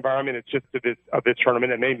in this environment, it's just of this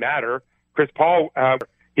tournament. It may matter. Chris Paul,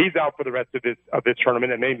 he's out for the rest of this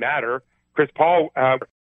tournament. It may matter. Chris Paul,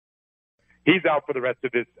 he's out for the rest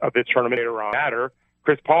of this tournament later on.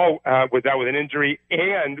 Chris Paul was out with an injury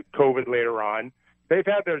and COVID later on. They've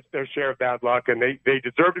had their share of bad luck, and they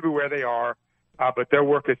deserve to be where they are. But their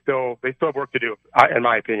work they still have work to do, in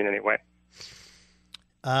my opinion, anyway.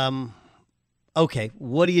 Okay,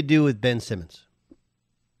 what do you do with Ben Simmons?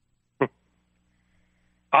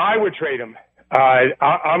 I would trade him.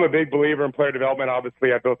 I'm a big believer in player development.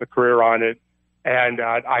 Obviously, I built a career on it, and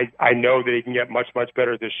I know that he can get much, much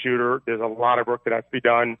better as a shooter. There's a lot of work that has to be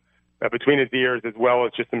done between his ears as well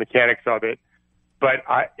as just the mechanics of it. But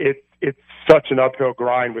it's such an uphill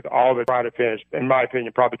grind with all the try to finish. In my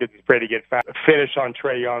opinion, probably because he's afraid to get fouled. Finish on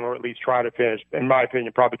Trae Young, or at least try to finish. In my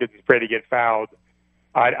opinion, probably because he's afraid to get fouled.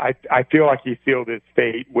 I feel like he sealed his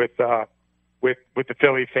fate with the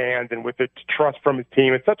Philly fans and with the trust from his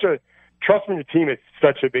team. It's such a trust from your team is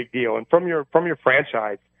such a big deal, and from your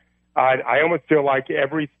franchise. I almost feel like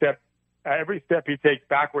every step he takes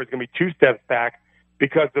backward is going to be 2 steps back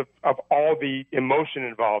because of all the emotion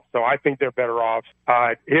involved. So I think they're better off.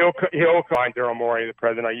 He'll find Daryl Morey, the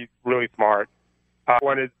president. He's really smart.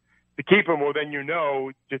 One is to keep him. Well, then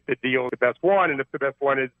just the deal is the best one, and if the best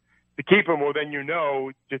one is to keep him, well, then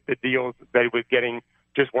just the deals that he was getting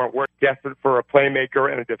just weren't worth. Desperate for a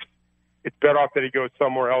playmaker and it's better off that he goes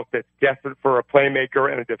somewhere else that's desperate for a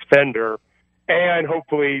playmaker and a defender. And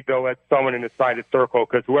hopefully they'll let someone in his side of circle,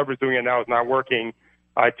 because whoever's doing it now is not working.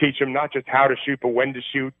 Teach him not just how to shoot, but when to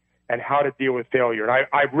shoot and how to deal with failure. And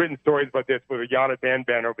I've written stories about this with Giannis and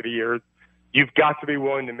Ben over the years. You've got to be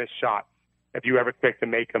willing to miss shots if you ever expect to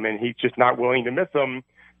make them. And he's just not willing to miss them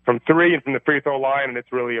from 3 and from the free throw line, and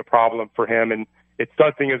it's really a problem for him. And it's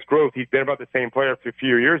stunting his growth. He's been about the same player for a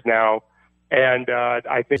few years now, and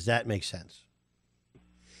I think... Does that make sense?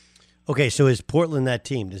 Okay, so is Portland that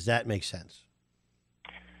team? Does that make sense?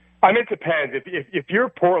 I mean, it depends. If you're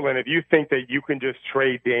Portland, if you think that you can just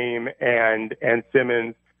trade Dame and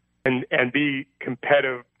Simmons and be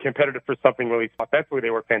competitive for something really... Offensively,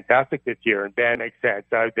 they were fantastic this year, and Ben makes sense.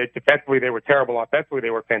 Defensively, they were terrible. Offensively,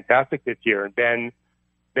 they were fantastic this year, and Ben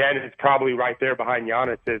is probably right there behind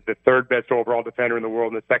Giannis as the 3rd best overall defender in the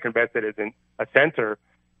world and the 2nd best that isn't a center.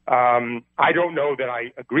 I don't know that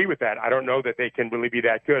I agree with that. I don't know that they can really be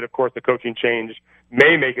that good. Of course, the coaching change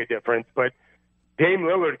may make a difference, but Dame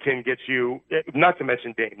Lillard can get you, not to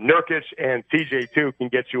mention Dame, Nurkic and CJ too can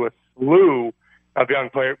get you a slew of young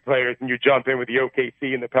players, and you jump in with the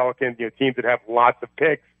OKC and the Pelicans, teams that have lots of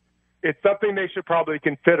picks. It's something they should probably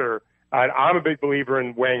consider. I'm a big believer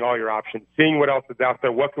in weighing all your options, seeing what else is out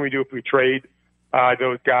there. What can we do if we trade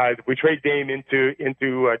those guys? If we trade Dame into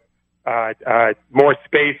more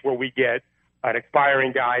space where we get an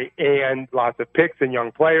expiring guy and lots of picks and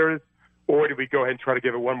young players, or do we go ahead and try to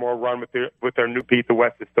give it one more run with their new Pete? The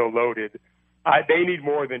West is still loaded. They need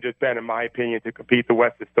more than just Ben, in my opinion, to compete. The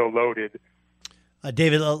West is still loaded.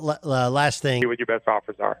 David, last thing. See what your best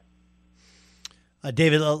offers are.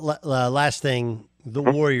 David, last thing. The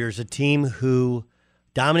Warriors, a team who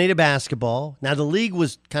dominated basketball. Now, the league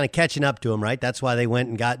was kind of catching up to them, right? That's why they went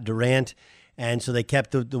and got Durant, and so they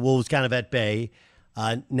kept the Wolves kind of at bay.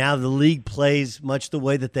 Now the league plays much the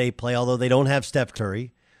way that they play, although they don't have Steph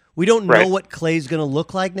Curry. We don't know what Clay's going to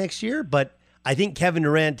look like next year, but I think Kevin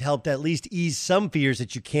Durant helped at least ease some fears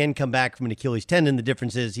that you can come back from an Achilles tendon. The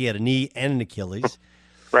difference is he had a knee and an Achilles.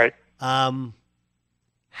 Right. How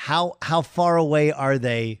far away are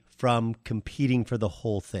they from competing for the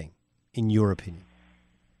whole thing, in your opinion?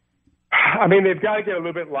 I mean, they've got to get a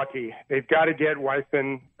little bit lucky. They've got to get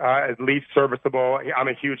Weissman at least serviceable. I'm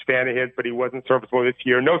a huge fan of his, but he wasn't serviceable this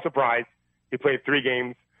year. No surprise. He played 3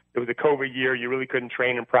 games. It was a COVID year. You really couldn't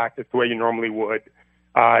train and practice the way you normally would.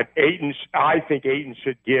 I think Ayton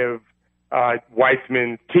should give Team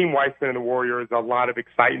Weissman and the Warriors a lot of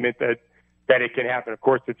excitement that it can happen. Of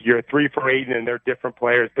course, it's year 3 for Ayton, and they're different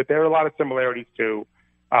players, but there are a lot of similarities too.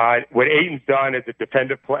 What Ayton's done as a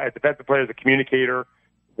defensive player, as a communicator,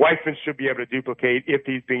 Weissman should be able to duplicate if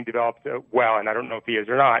he's being developed well, and I don't know if he is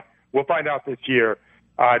or not. We'll find out this year.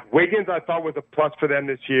 Wiggins, I thought, was a plus for them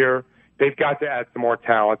this year. They've got to add some more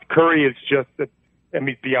talent. Curry is just,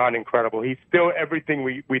 he's beyond incredible. He's still everything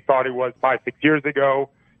we thought he was 5-6 years ago.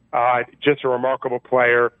 Just a remarkable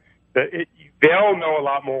player. They'll know a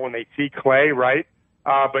lot more when they see Clay, right?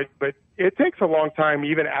 But it takes a long time,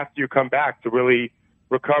 even after you come back, to really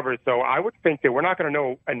recover. So I would think that we're not going to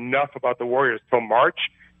know enough about the Warriors till March.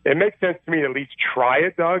 It makes sense to me to at least try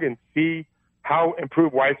it, Doug, and see how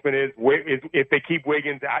improved Weissman is. If they keep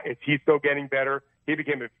Wiggins, is he still getting better? he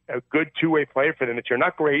became a good two-way player for them this year.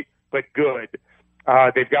 Not great, but good.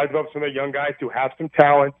 They've got to develop some of their young guys who have some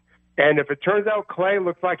talent. And if it turns out Clay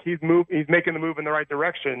looks like he's making the move in the right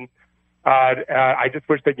direction, I just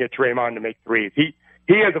wish they could get Draymond to make threes. He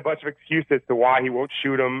has a bunch of excuses to why he won't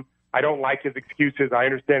shoot them. I don't like his excuses. I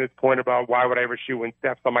understand his point about why would I ever shoot when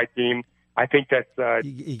Steph's on my team. I think that's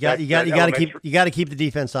you got to keep the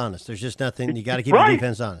defense honest. There's just nothing. You got to keep the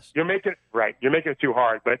defense honest. You're making it too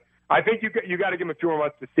hard. But I think you got to give them a few more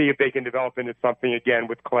months to see if they can develop into something again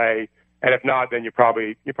with Clay. And if not, then you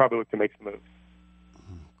probably look to make some moves.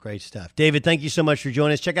 Great stuff. David, thank you so much for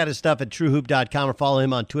joining us. Check out his stuff at truehoop.com or follow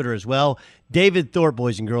him on Twitter as well. David Thorpe,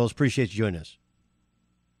 boys and girls, appreciate you joining us.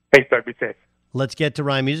 Thanks, Doug. Be safe. Let's get to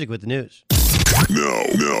Ryan Music with the news. No.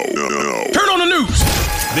 Turn on the news.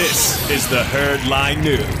 This is the Herd Line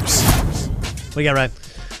News. What you got, Ryan?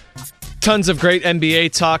 Tons of great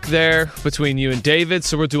NBA talk there between you and David,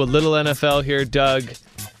 so we'll do a little NFL here, Doug.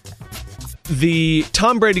 The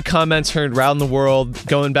Tom Brady comments heard around the world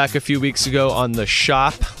going back a few weeks ago on The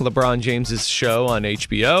Shop, LeBron James's show on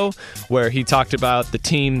HBO, where he talked about the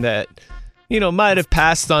team that, might have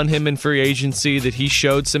passed on him in free agency that he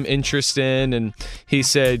showed some interest in, and he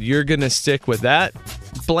said, you're going to stick with that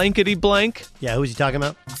blankety blank. Yeah, who was he talking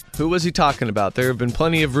about? Who was he talking about? There have been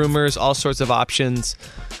plenty of rumors, all sorts of options.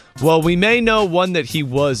 Well, we may know one that he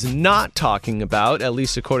was not talking about, at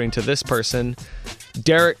least according to this person,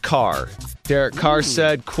 Derek Carr. Derek Carr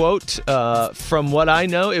said, quote, from what I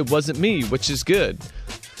know, it wasn't me, which is good.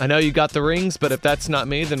 I know you got the rings, but if that's not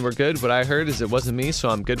me, then we're good. What I heard is it wasn't me, so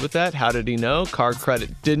I'm good with that. How did he know? Carr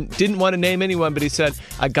didn't want to name anyone, but he said,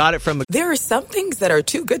 I got it from There are some things that are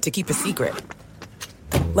too good to keep a secret.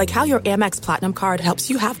 Like how your Amex Platinum card helps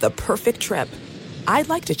you have the perfect trip. I'd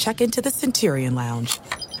like to check into the Centurion Lounge.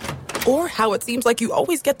 Or how it seems like you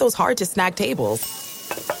always get those hard-to-snag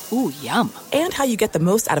tables. Ooh, yum. And how you get the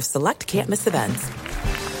most out of select can't-miss events.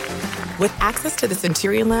 With access to the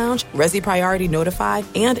Centurion Lounge, Resi Priority Notify,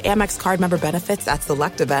 and Amex card member benefits at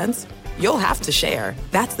select events, you'll have to share.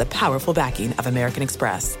 That's the powerful backing of American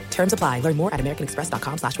Express. Terms apply. Learn more at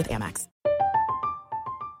americanexpress.com/withAmex.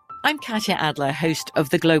 I'm Katya Adler, host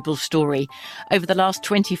of The Global Story. Over the last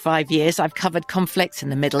 25 years, I've covered conflicts in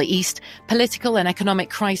the Middle East, political and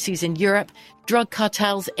economic crises in Europe, drug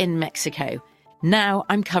cartels in Mexico. Now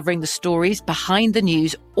I'm covering the stories behind the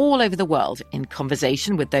news all over the world in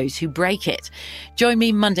conversation with those who break it. Join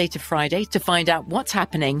me Monday to Friday to find out what's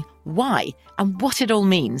happening, why, and what it all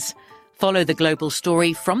means. Follow The Global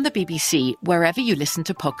Story from the BBC wherever you listen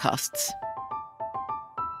to podcasts.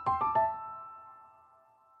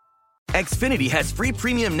 Xfinity has free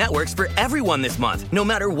premium networks for everyone this month, no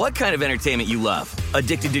matter what kind of entertainment you love.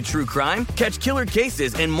 Addicted to true crime? Catch killer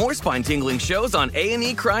cases and more spine-tingling shows on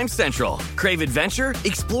A&E Crime Central. Crave adventure?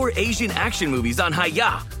 Explore Asian action movies on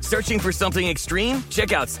Hi-Ya. Searching for something extreme?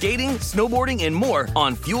 Check out skating, snowboarding, and more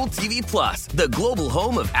on Fuel TV Plus, the global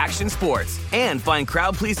home of action sports. And find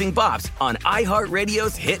crowd-pleasing bops on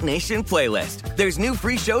iHeartRadio's Hit Nation playlist. There's new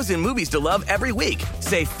free shows and movies to love every week.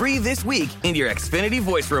 Say free this week in your Xfinity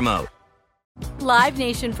voice remote. Live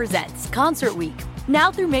Nation presents Concert Week.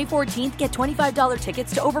 Now through May 14th, get $25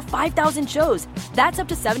 tickets to over 5,000 shows. That's up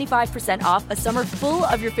to 75% off a summer full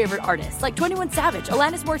of your favorite artists like 21 Savage,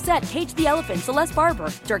 Alanis Morissette, Cage the Elephant, Celeste Barber,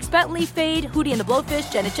 Dierks Bentley, Fade, Hootie and the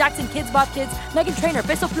Blowfish, Janet Jackson, Kids Bop Kids, Meghan Trainor,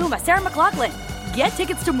 Peso Pluma, Sarah McLachlan. Get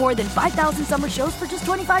tickets to more than 5,000 summer shows for just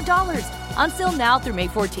 $25. Until now through May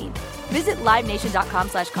 14th. Visit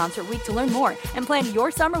LiveNation.com/Concert Week to learn more and plan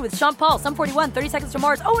your summer with Sean Paul, Sum 41, 30 Seconds to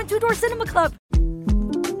Mars, and Two Door Cinema Club.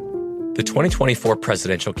 The 2024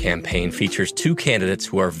 presidential campaign features two candidates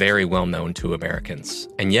who are very well known to Americans.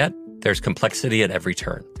 And yet, there's complexity at every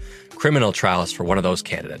turn. Criminal trials for one of those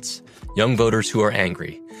candidates. Young voters who are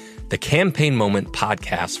angry. The Campaign Moment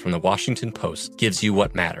podcast from the Washington Post gives you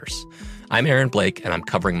what matters. I'm Aaron Blake, and I'm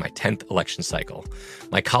covering my 10th election cycle.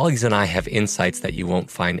 My colleagues and I have insights that you won't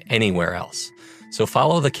find anywhere else. So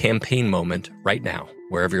follow the Campaign Moment right now,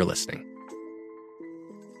 wherever you're listening.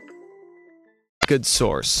 Good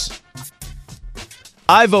source.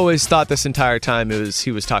 I've always thought this entire time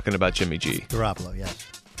he was talking about Jimmy G. Garoppolo, yes.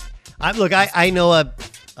 I know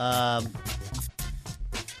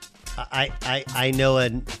I know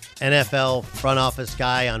an NFL front office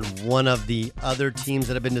guy on one of the other teams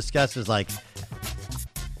that have been discussed is like,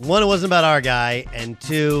 one, it wasn't about our guy, and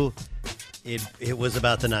two, it was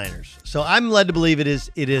about the Niners. So I'm led to believe it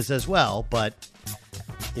is as well. But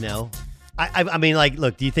I mean, like,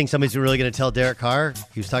 look, do you think somebody's really going to tell Derek Carr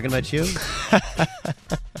he was talking about you?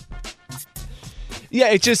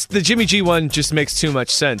 Yeah, the Jimmy G one just makes too much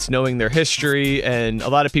sense, knowing their history, and a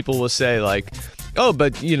lot of people will say, like, oh,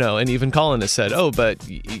 but, and even Colin has said, oh, but,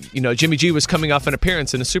 Jimmy G was coming off an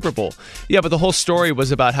appearance in a Super Bowl. Yeah, but the whole story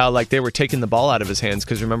was about how, they were taking the ball out of his hands,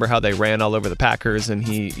 because remember how they ran all over the Packers, and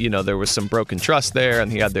he, there was some broken trust there,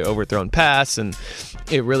 and he had the overthrown pass, and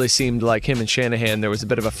it really seemed like him and Shanahan, there was a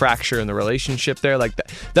bit of a fracture in the relationship there.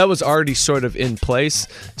 That was already sort of in place.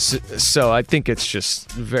 So I think it's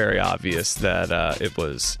just very obvious that it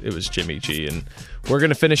was Jimmy G. And we're going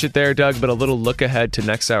to finish it there, Doug, but a little look ahead to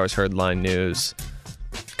next hour's Herdline News.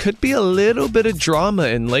 Could be a little bit of drama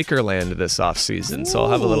in Lakerland this offseason, so I'll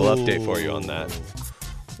have a little update for you on that.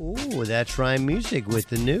 Ooh, that's Rhyme Music with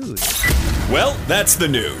the news. Well, that's the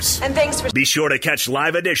news. And thanks for... Be sure to catch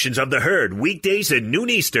live editions of The Herd weekdays at noon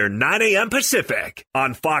Eastern, 9 a.m. Pacific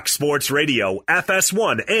on Fox Sports Radio,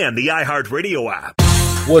 FS1, and the iHeartRadio app.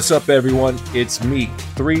 What's up, everyone? It's me,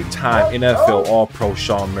 three-time NFL All-Pro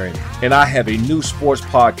Sean Merriman, and I have a new sports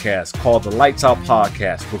podcast called the Lights Out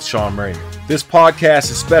Podcast with Sean Merriman. This podcast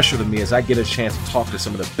is special to me as I get a chance to talk to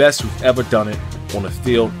some of the best who've ever done it on the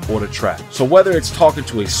field or the track. So whether it's talking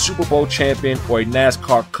to a Super Bowl champion or a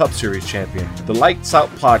NASCAR Cup Series champion, the Lights Out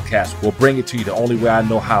Podcast will bring it to you the only way I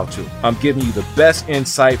know how to. I'm giving you the best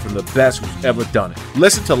insight from the best who's ever done it.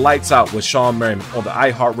 Listen to Lights Out with Sean Merriman on the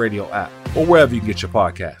iHeartRadio app or wherever you get your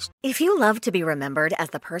podcast. If you love to be remembered as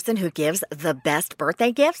the person who gives the best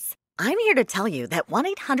birthday gifts, I'm here to tell you that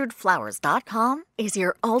 1-800-Flowers.com is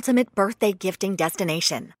your ultimate birthday gifting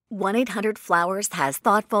destination. 1-800-Flowers has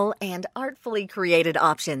thoughtful and artfully created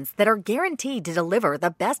options that are guaranteed to deliver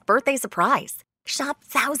the best birthday surprise. Shop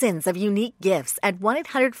thousands of unique gifts at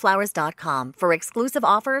 1-800-Flowers.com for exclusive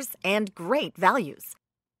offers and great values.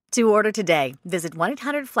 To order today, visit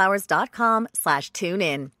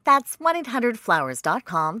 1-800-Flowers.com/tune-in. That's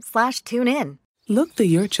 1-800-Flowers.com/tune-in. Look through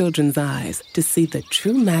your children's eyes to see the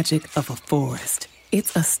true magic of a forest.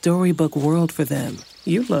 It's a storybook world for them.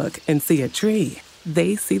 You look and see a tree.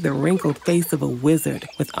 They see the wrinkled face of a wizard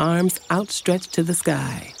with arms outstretched to the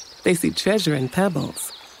sky. They see treasure in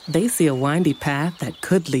pebbles. They see a windy path that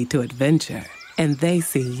could lead to adventure. And they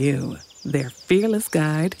see you, their fearless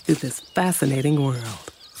guide through this fascinating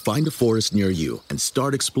world. Find a forest near you and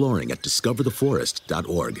start exploring at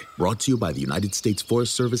discovertheforest.org. Brought to you by the United States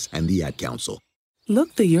Forest Service and the Ad Council.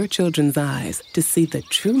 Look through your children's eyes to see the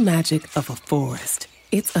true magic of a forest.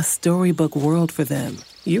 It's a storybook world for them.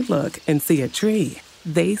 You look and see a tree.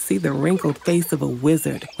 They see the wrinkled face of a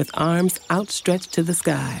wizard with arms outstretched to the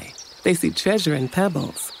sky. They see treasure in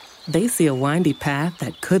pebbles. They see a windy path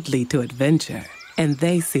that could lead to adventure. And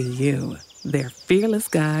they see you, their fearless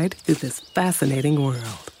guide through this fascinating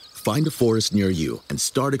world. Find a forest near you and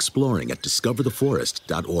start exploring at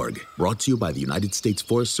discovertheforest.org. Brought to you by the United States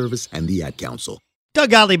Forest Service and the Ad Council.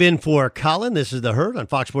 Doug Gottlieb in for Colin. This is The Herd on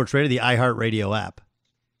Fox Sports Radio, the iHeartRadio app.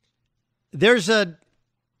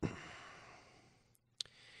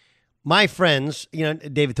 My friends,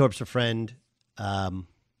 David Thorpe's a friend. Who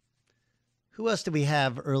else did we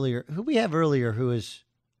have earlier? We had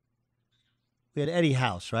Eddie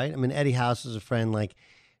House, right? I mean, Eddie House is a friend.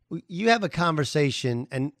 You have a conversation,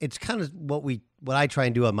 and it's kind of what I try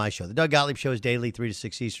and do on my show. The Doug Gottlieb Show is daily, 3 to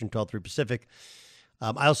 6 Eastern, 12 to 3 Pacific.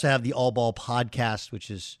 I also have the All Ball podcast, which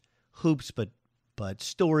is hoops, but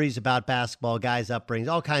stories about basketball, guys'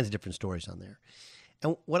 upbringings, all kinds of different stories on there.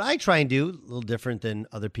 And what I try and do, a little different than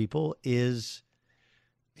other people, is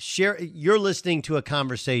share. You're listening to a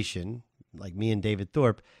conversation, like me and David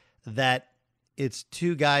Thorpe, that it's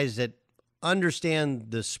two guys that understand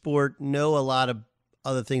the sport, know a lot of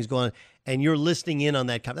other things going on, and you're listening in on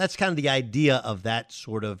that. That's kind of the idea of that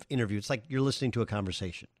sort of interview. It's like you're listening to a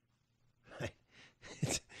conversation.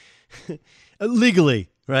 Legally,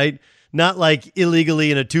 right? Not like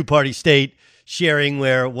illegally in a two-party state sharing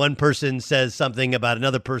where one person says something about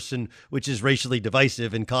another person which is racially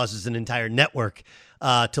divisive and causes an entire network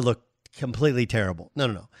to look completely terrible.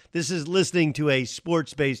 No. This is listening to a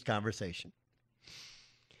sports-based conversation.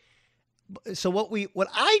 So what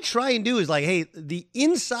I try and do is hey, the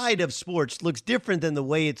inside of sports looks different than the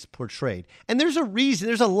way it's portrayed. And there's a reason,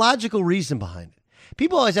 there's a logical reason behind it.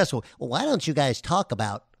 People always ask, well, why don't you guys talk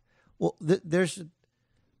about, there's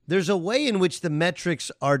a way in which the metrics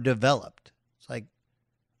are developed. It's like,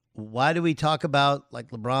 why do we talk about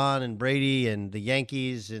LeBron and Brady and the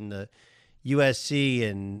Yankees and the USC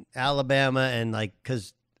and Alabama and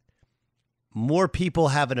because more people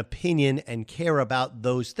have an opinion and care about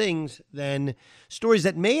those things than stories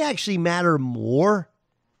that may actually matter more.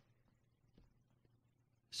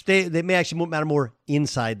 They may actually matter more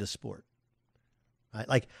inside the sport.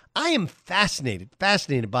 Right? I am fascinated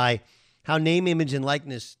by how name, image, and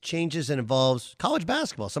likeness changes and evolves college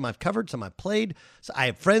basketball. Some I've covered, some I've played. So I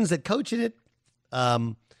have friends that coach in it.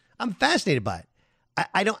 I'm fascinated by it.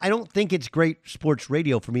 I don't think it's great sports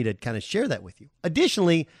radio for me to kind of share that with you.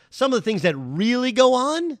 Additionally, some of the things that really go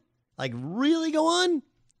on,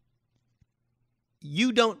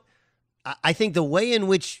 you don't. I think the way in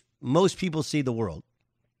which most people see the world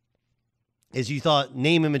is you thought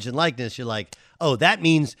name, image, and likeness. You're like, oh, that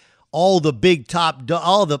means all the big top,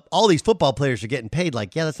 all these football players are getting paid.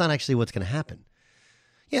 Like, yeah, that's not actually what's going to happen.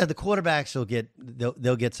 Yeah, the quarterbacks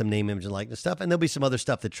they'll get some name, image, and likeness stuff, and there'll be some other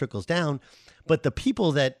stuff that trickles down. But the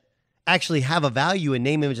people that actually have a value in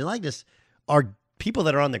name, image, and likeness are people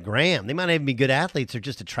that are on the gram. They might not even be good athletes; they're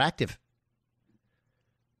just attractive.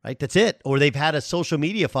 Right? That's it. Or they've had a social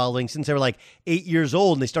media following since they were like 8 years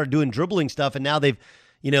old, and they started doing dribbling stuff, and now they've,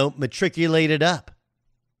 matriculated up.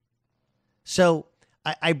 So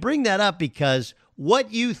I bring that up because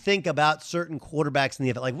what you think about certain quarterbacks in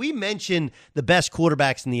the NFL. Like we mentioned the best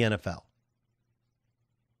quarterbacks in the NFL.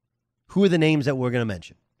 Who are the names that we're going to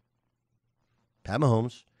mention? Pat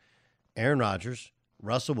Mahomes, Aaron Rodgers,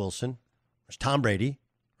 Russell Wilson, there's Tom Brady,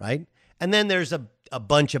 right? And then there's a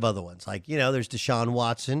bunch of other ones. Like, there's Deshaun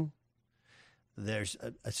Watson. There's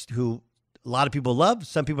who a lot of people love.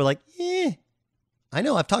 Some people are like, I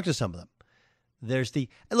know. I've talked to some of them. There's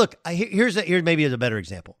here's maybe a better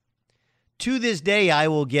example. To this day, I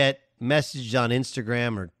will get messages on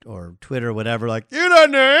Instagram or Twitter or whatever, like, you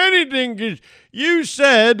don't know anything because you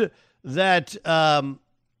said that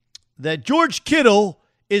that George Kittle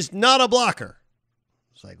is not a blocker.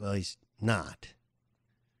 It's like, well, he's not.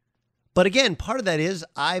 But again, part of that is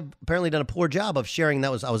I've apparently done a poor job of sharing. I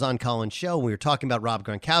was on Colin's show. We were talking about Rob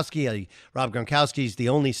Gronkowski. Rob Gronkowski's the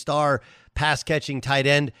only star pass-catching tight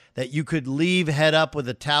end that you could leave head up with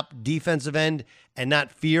a top defensive end and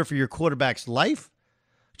not fear for your quarterback's life.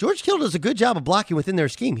 George Kittle does a good job of blocking within their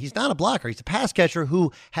scheme. He's not a blocker. He's a pass catcher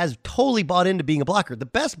who has totally bought into being a blocker. The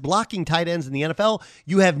best blocking tight ends in the NFL,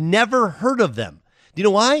 you have never heard of them. Do you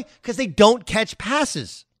know why? Because they don't catch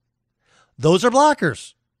passes. Those are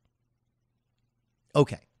blockers.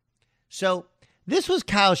 Okay, so this was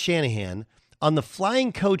Kyle Shanahan on the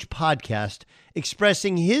Flying Coach podcast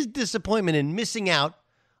expressing his disappointment in missing out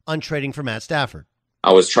on trading for Matt Stafford.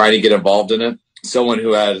 I was trying to get involved in it. Someone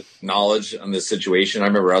who had knowledge on this situation. I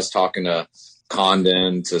remember us talking to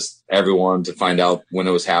Condon, to everyone to find out when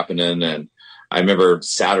it was happening. And I remember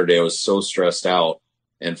Saturday, I was so stressed out.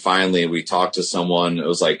 And finally we talked to someone. It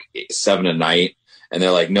was like 7 at night. And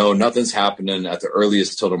they're like, no, nothing's happening at the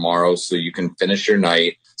earliest till tomorrow, so you can finish your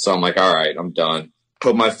night. So I'm like, all right, I'm done.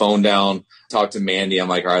 Put my phone down, talk to Mandy. I'm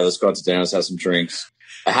like, all right, let's go out to dinner, let's have some drinks.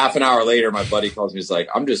 A half an hour later, my buddy calls me. He's like,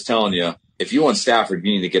 I'm just telling you, if you want Stafford,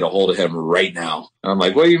 you need to get a hold of him right now. And I'm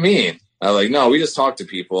like, what do you mean? I'm like, no, we just talk to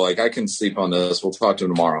people. Like, I can sleep on this. We'll talk to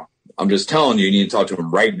him tomorrow. I'm just telling you, you need to talk to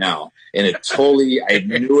him right now. And it totally, I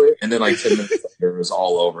knew it. And then like 10 minutes later, it was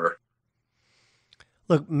all over.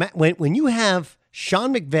 Look, Matt, when you have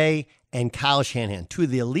Sean McVay and Kyle Shanahan, two of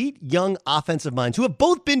the elite young offensive minds who have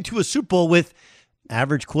both been to a Super Bowl with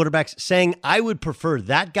average quarterbacks, saying, I would prefer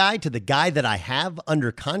that guy to the guy that I have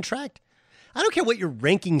under contract. I don't care what your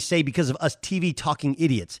rankings say because of us TV talking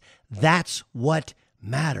idiots. That's what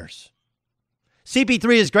matters.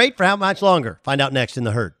 CP3 is great for how much longer? Find out next in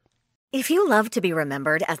The Herd. If you love to be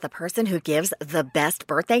remembered as the person who gives the best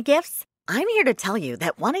birthday gifts, I'm here to tell you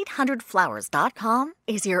that 1-800-Flowers.com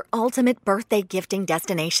is your ultimate birthday gifting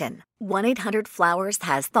destination. 1-800-Flowers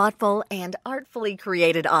has thoughtful and artfully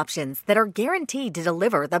created options that are guaranteed to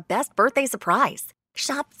deliver the best birthday surprise.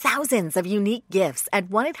 Shop thousands of unique gifts at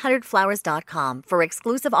 1-800-Flowers.com for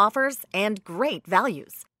exclusive offers and great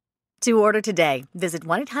values. To order today, visit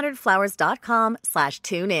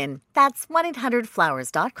 1-800-Flowers.com/tune-in. That's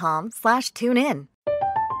 1-800-Flowers.com/tune-in.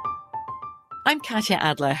 I'm Katya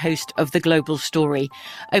Adler, host of The Global Story.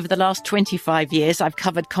 Over the last 25 years, I've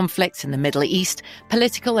covered conflicts in the Middle East,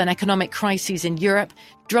 political and economic crises in Europe,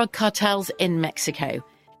 drug cartels in Mexico.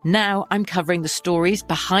 Now I'm covering the stories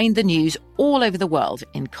behind the news all over the world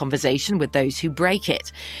in conversation with those who break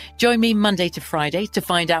it. Join me Monday to Friday to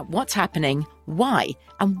find out what's happening, why,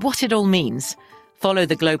 and what it all means. Follow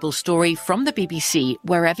The Global Story from the BBC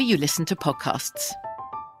wherever you listen to podcasts.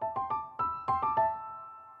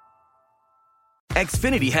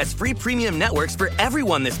 Xfinity has free premium networks for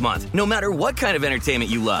everyone this month, no matter what kind of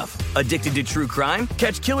entertainment you love. Addicted to true crime?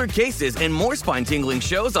 Catch killer cases and more spine-tingling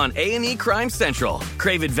shows on A&E Crime Central.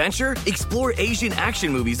 Crave adventure? Explore Asian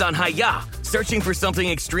action movies on Hi-Ya. Searching for something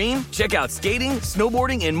extreme? Check out skating,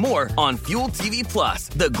 snowboarding, and more on Fuel TV Plus,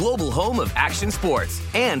 the global home of action sports.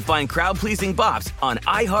 And find crowd-pleasing bops on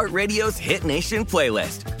iHeartRadio's Hit Nation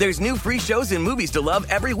playlist. There's new free shows and movies to love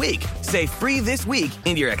every week. Say free this week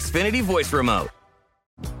in your Xfinity voice remote.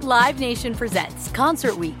 Live Nation presents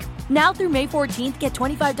Concert Week. Now through May 14th, get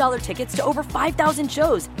 $25 tickets to over 5,000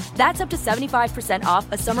 shows. That's up to 75% off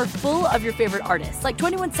a summer full of your favorite artists like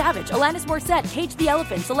 21 Savage, Alanis Morissette, Cage the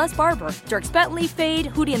Elephant, Celeste Barber, Dierks Bentley, Fade,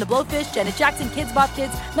 Hootie and the Blowfish, Janet Jackson, Kids Bop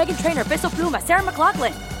Kids, Meghan Trainor, Peso Pluma, Sarah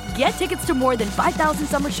McLachlan. Get tickets to more than 5,000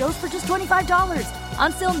 summer shows for just $25.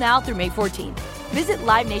 On sale now through May 14th. Visit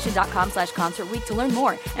LiveNation.com/Concert Week to learn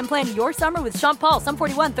more and plan your summer with Sean Paul, Sum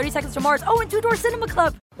 41, 30 Seconds to Mars, and Two Door Cinema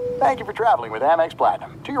Club. Thank you for traveling with Amex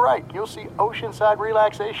Platinum. To your right, you'll see oceanside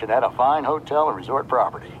relaxation at a fine hotel and resort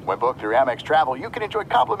property. When booked through Amex Travel, you can enjoy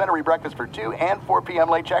complimentary breakfast for 2 and 4 p.m.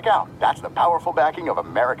 late checkout. That's the powerful backing of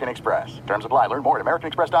American Express. Terms apply. Learn more at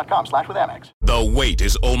americanexpress.com/withAmex. The wait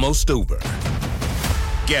is almost over.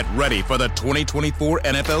 Get ready for the 2024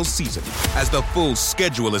 NFL season as the full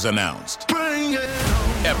schedule is announced.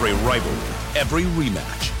 Every rivalry, every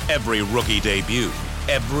rematch, every rookie debut,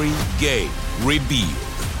 every game revealed.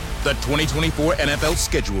 The 2024 NFL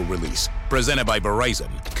schedule release, presented by Verizon,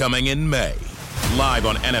 coming in May. Live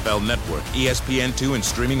on NFL Network, ESPN2, and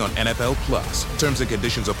streaming on NFL Plus. Terms and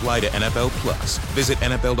conditions apply to NFL Plus. Visit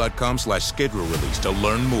NFL.com/schedule release to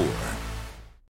learn more.